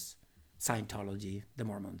Witnesses, Scientology, the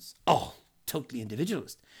Mormons. Oh, totally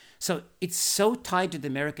individualist. So it's so tied to the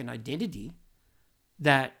American identity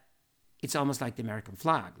that it's almost like the American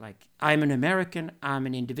flag. Like, I'm an American, I'm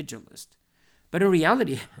an individualist. But in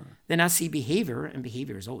reality, then I see behavior, and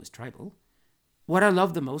behavior is always tribal. What I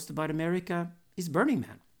love the most about America is Burning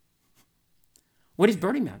Man. What is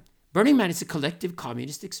Burning Man? Burning Man is a collective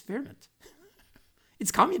communist experiment.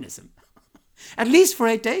 It's communism. At least for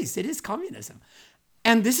 8 days, it is communism.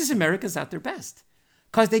 And this is Americans at their best.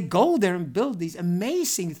 Because they go there and build these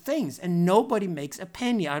amazing things, and nobody makes a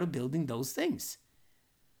penny out of building those things.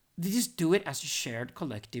 They just do it as a shared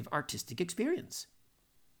collective artistic experience.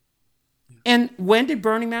 And when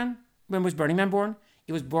was Burning Man born?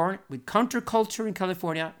 It was born with counterculture in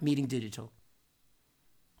California meeting digital.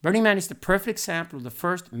 Burning Man is the perfect example of the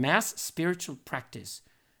first mass spiritual practice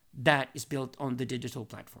that is built on the digital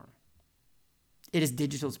platform. It is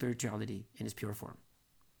digital spirituality in its pure form.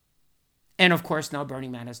 And of course, now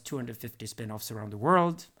Burning Man has 250 spin-offs around the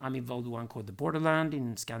world. I'm involved with one called The Borderland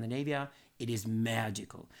in Scandinavia. It is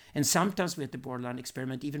magical. And sometimes we at The Borderland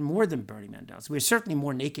experiment even more than Burning Man does. We're certainly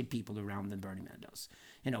more naked people around than Burning Man does.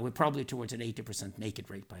 We're probably towards an 80% naked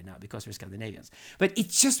rate by now because we're Scandinavians. But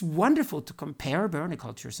it's just wonderful to compare burning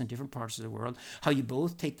cultures in different parts of the world, how you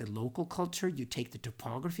both take the local culture, you take the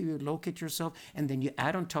topography, you locate yourself, and then you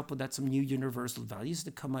add on top of that some new universal values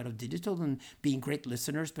that come out of digital and being great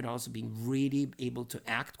listeners, but also being really able to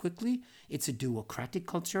act quickly. It's a duocratic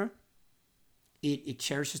culture. It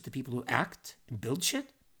cherishes the people who act and build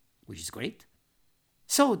shit, which is great.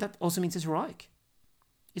 So that also means it's heroic.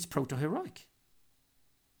 It's proto-heroic.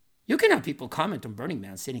 You can have people comment on Burning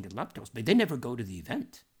Man sitting at laptops, but they never go to the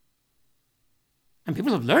event. And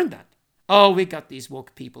people have learned that. Oh, we got these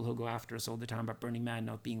woke people who go after us all the time about Burning Man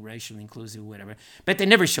not being racially inclusive or whatever. But they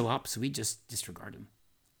never show up, so we just disregard them.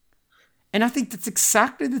 And I think that's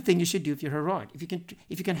exactly the thing you should do if you're heroic. If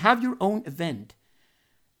you can have your own event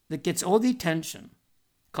that gets all the attention,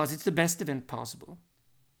 because it's the best event possible,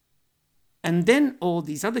 and then all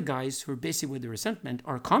these other guys who are busy with the resentment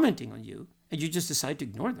are commenting on you, and you just decide to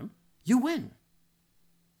ignore them, you win.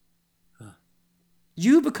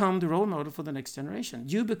 You become the role model for the next generation.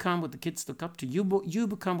 You become what the kids look up to. You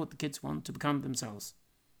become what the kids want to become themselves.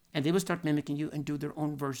 And they will start mimicking you and do their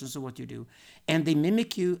own versions of what you do. And they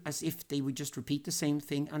mimic you as if they would just repeat the same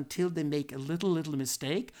thing until they make a little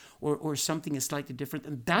mistake or something is slightly different.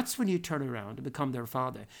 And that's when you turn around and become their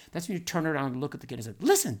father. That's when you turn around and look at the kid and say,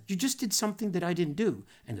 listen, you just did something that I didn't do.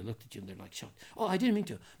 And they looked at you and they're like, shocked. Oh, I didn't mean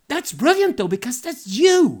to. That's brilliant, though, because that's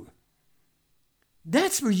you.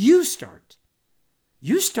 That's where you start.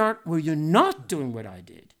 You start where you're not doing what I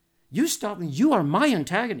did. You start when you are my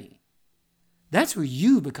antagonist. That's where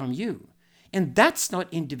you become you. And that's not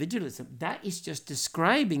individualism. That is just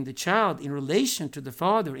describing the child in relation to the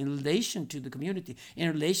father, in relation to the community, in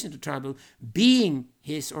relation to tribal, being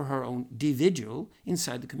his or her own individual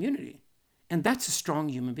inside the community. And that's a strong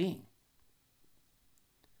human being.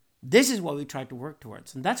 This is what we try to work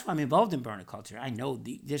towards. And that's why I'm involved in burner culture. I know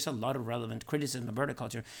there's a lot of relevant criticism of burner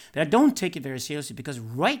culture, but I don't take it very seriously because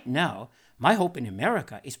right now, my hope in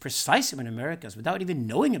America is precisely when Americans, without even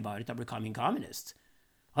knowing about it, are becoming communists.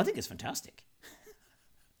 I think it's fantastic.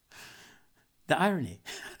 The irony.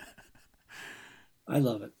 I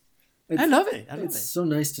love it. I love it. It's so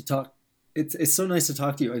nice to talk. It's so nice to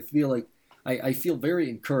talk to you. I feel like I feel very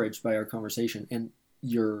encouraged by our conversation, and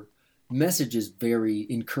your message is very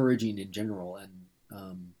encouraging in general.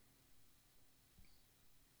 And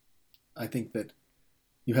I think that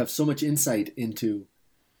you have so much insight into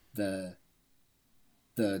the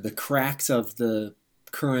cracks of the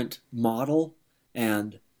current model,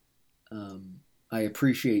 and I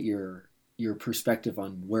appreciate your perspective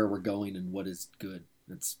on where we're going and what is good.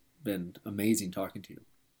 It's been amazing talking to you.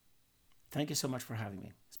 Thank you so much for having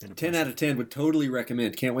me. It's been a 10 pleasure. out of 10 would totally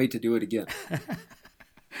recommend. Can't wait to do it again.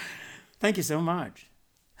 Thank you so much.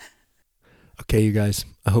 Okay, you guys,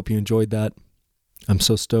 I hope you enjoyed that. I'm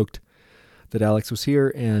so stoked that Alex was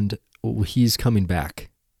here, and he's coming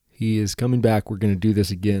back. He is coming back. We're going to do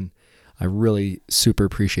this again. I really super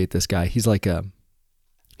appreciate this guy. He's like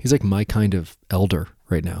my kind of elder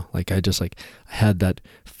right now. Like I had that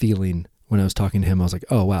feeling when I was talking to him. I was like,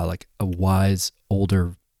 oh wow, like a wise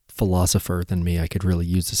older philosopher than me. I could really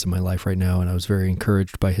use this in my life right now. And I was very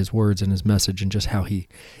encouraged by his words and his message and just how he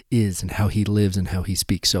is and how he lives and how he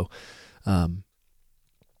speaks. So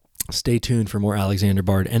stay tuned for more Alexander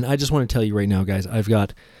Bard. And I just want to tell you right now, guys, I've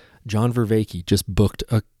got John Vervaeke just booked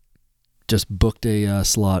a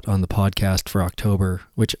slot on the podcast for October,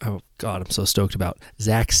 which, oh God, I'm so stoked about.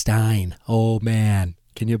 Zach Stein. Oh man.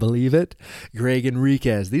 Can you believe it? Greg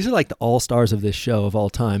Enriquez. These are like the all-stars of this show of all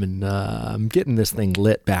time, and I'm getting this thing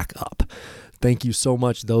lit back up. Thank you so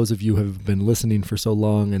much, those of you who have been listening for so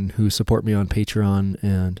long and who support me on Patreon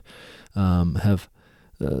and have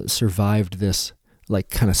survived this like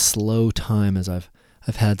kind of slow time as I've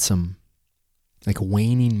had some like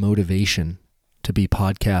waning motivation to be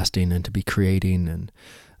podcasting and to be creating, and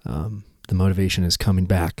the motivation is coming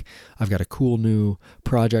back. I've got a cool new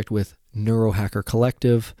project with Neurohacker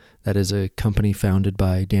Collective. That is a company founded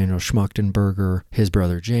by Daniel Schmachtenberger, his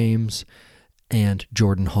brother James, and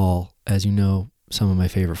Jordan Hall, as you know, some of my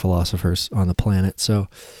favorite philosophers on the planet. So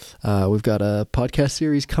we've got a podcast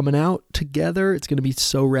series coming out together. It's going to be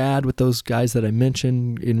so rad with those guys that I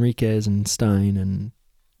mentioned, Enriquez and Stein and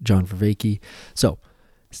John Vervaeke. So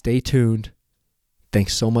stay tuned.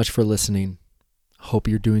 Thanks so much for listening. Hope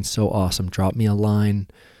you're doing so awesome. Drop me a line.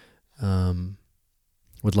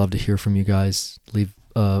 Would love to hear from you guys. Leave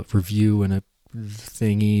a review and a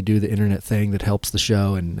thingy. Do the internet thing that helps the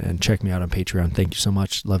show, and check me out on Patreon. Thank you so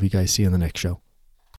much. Love you guys. See you on the next show.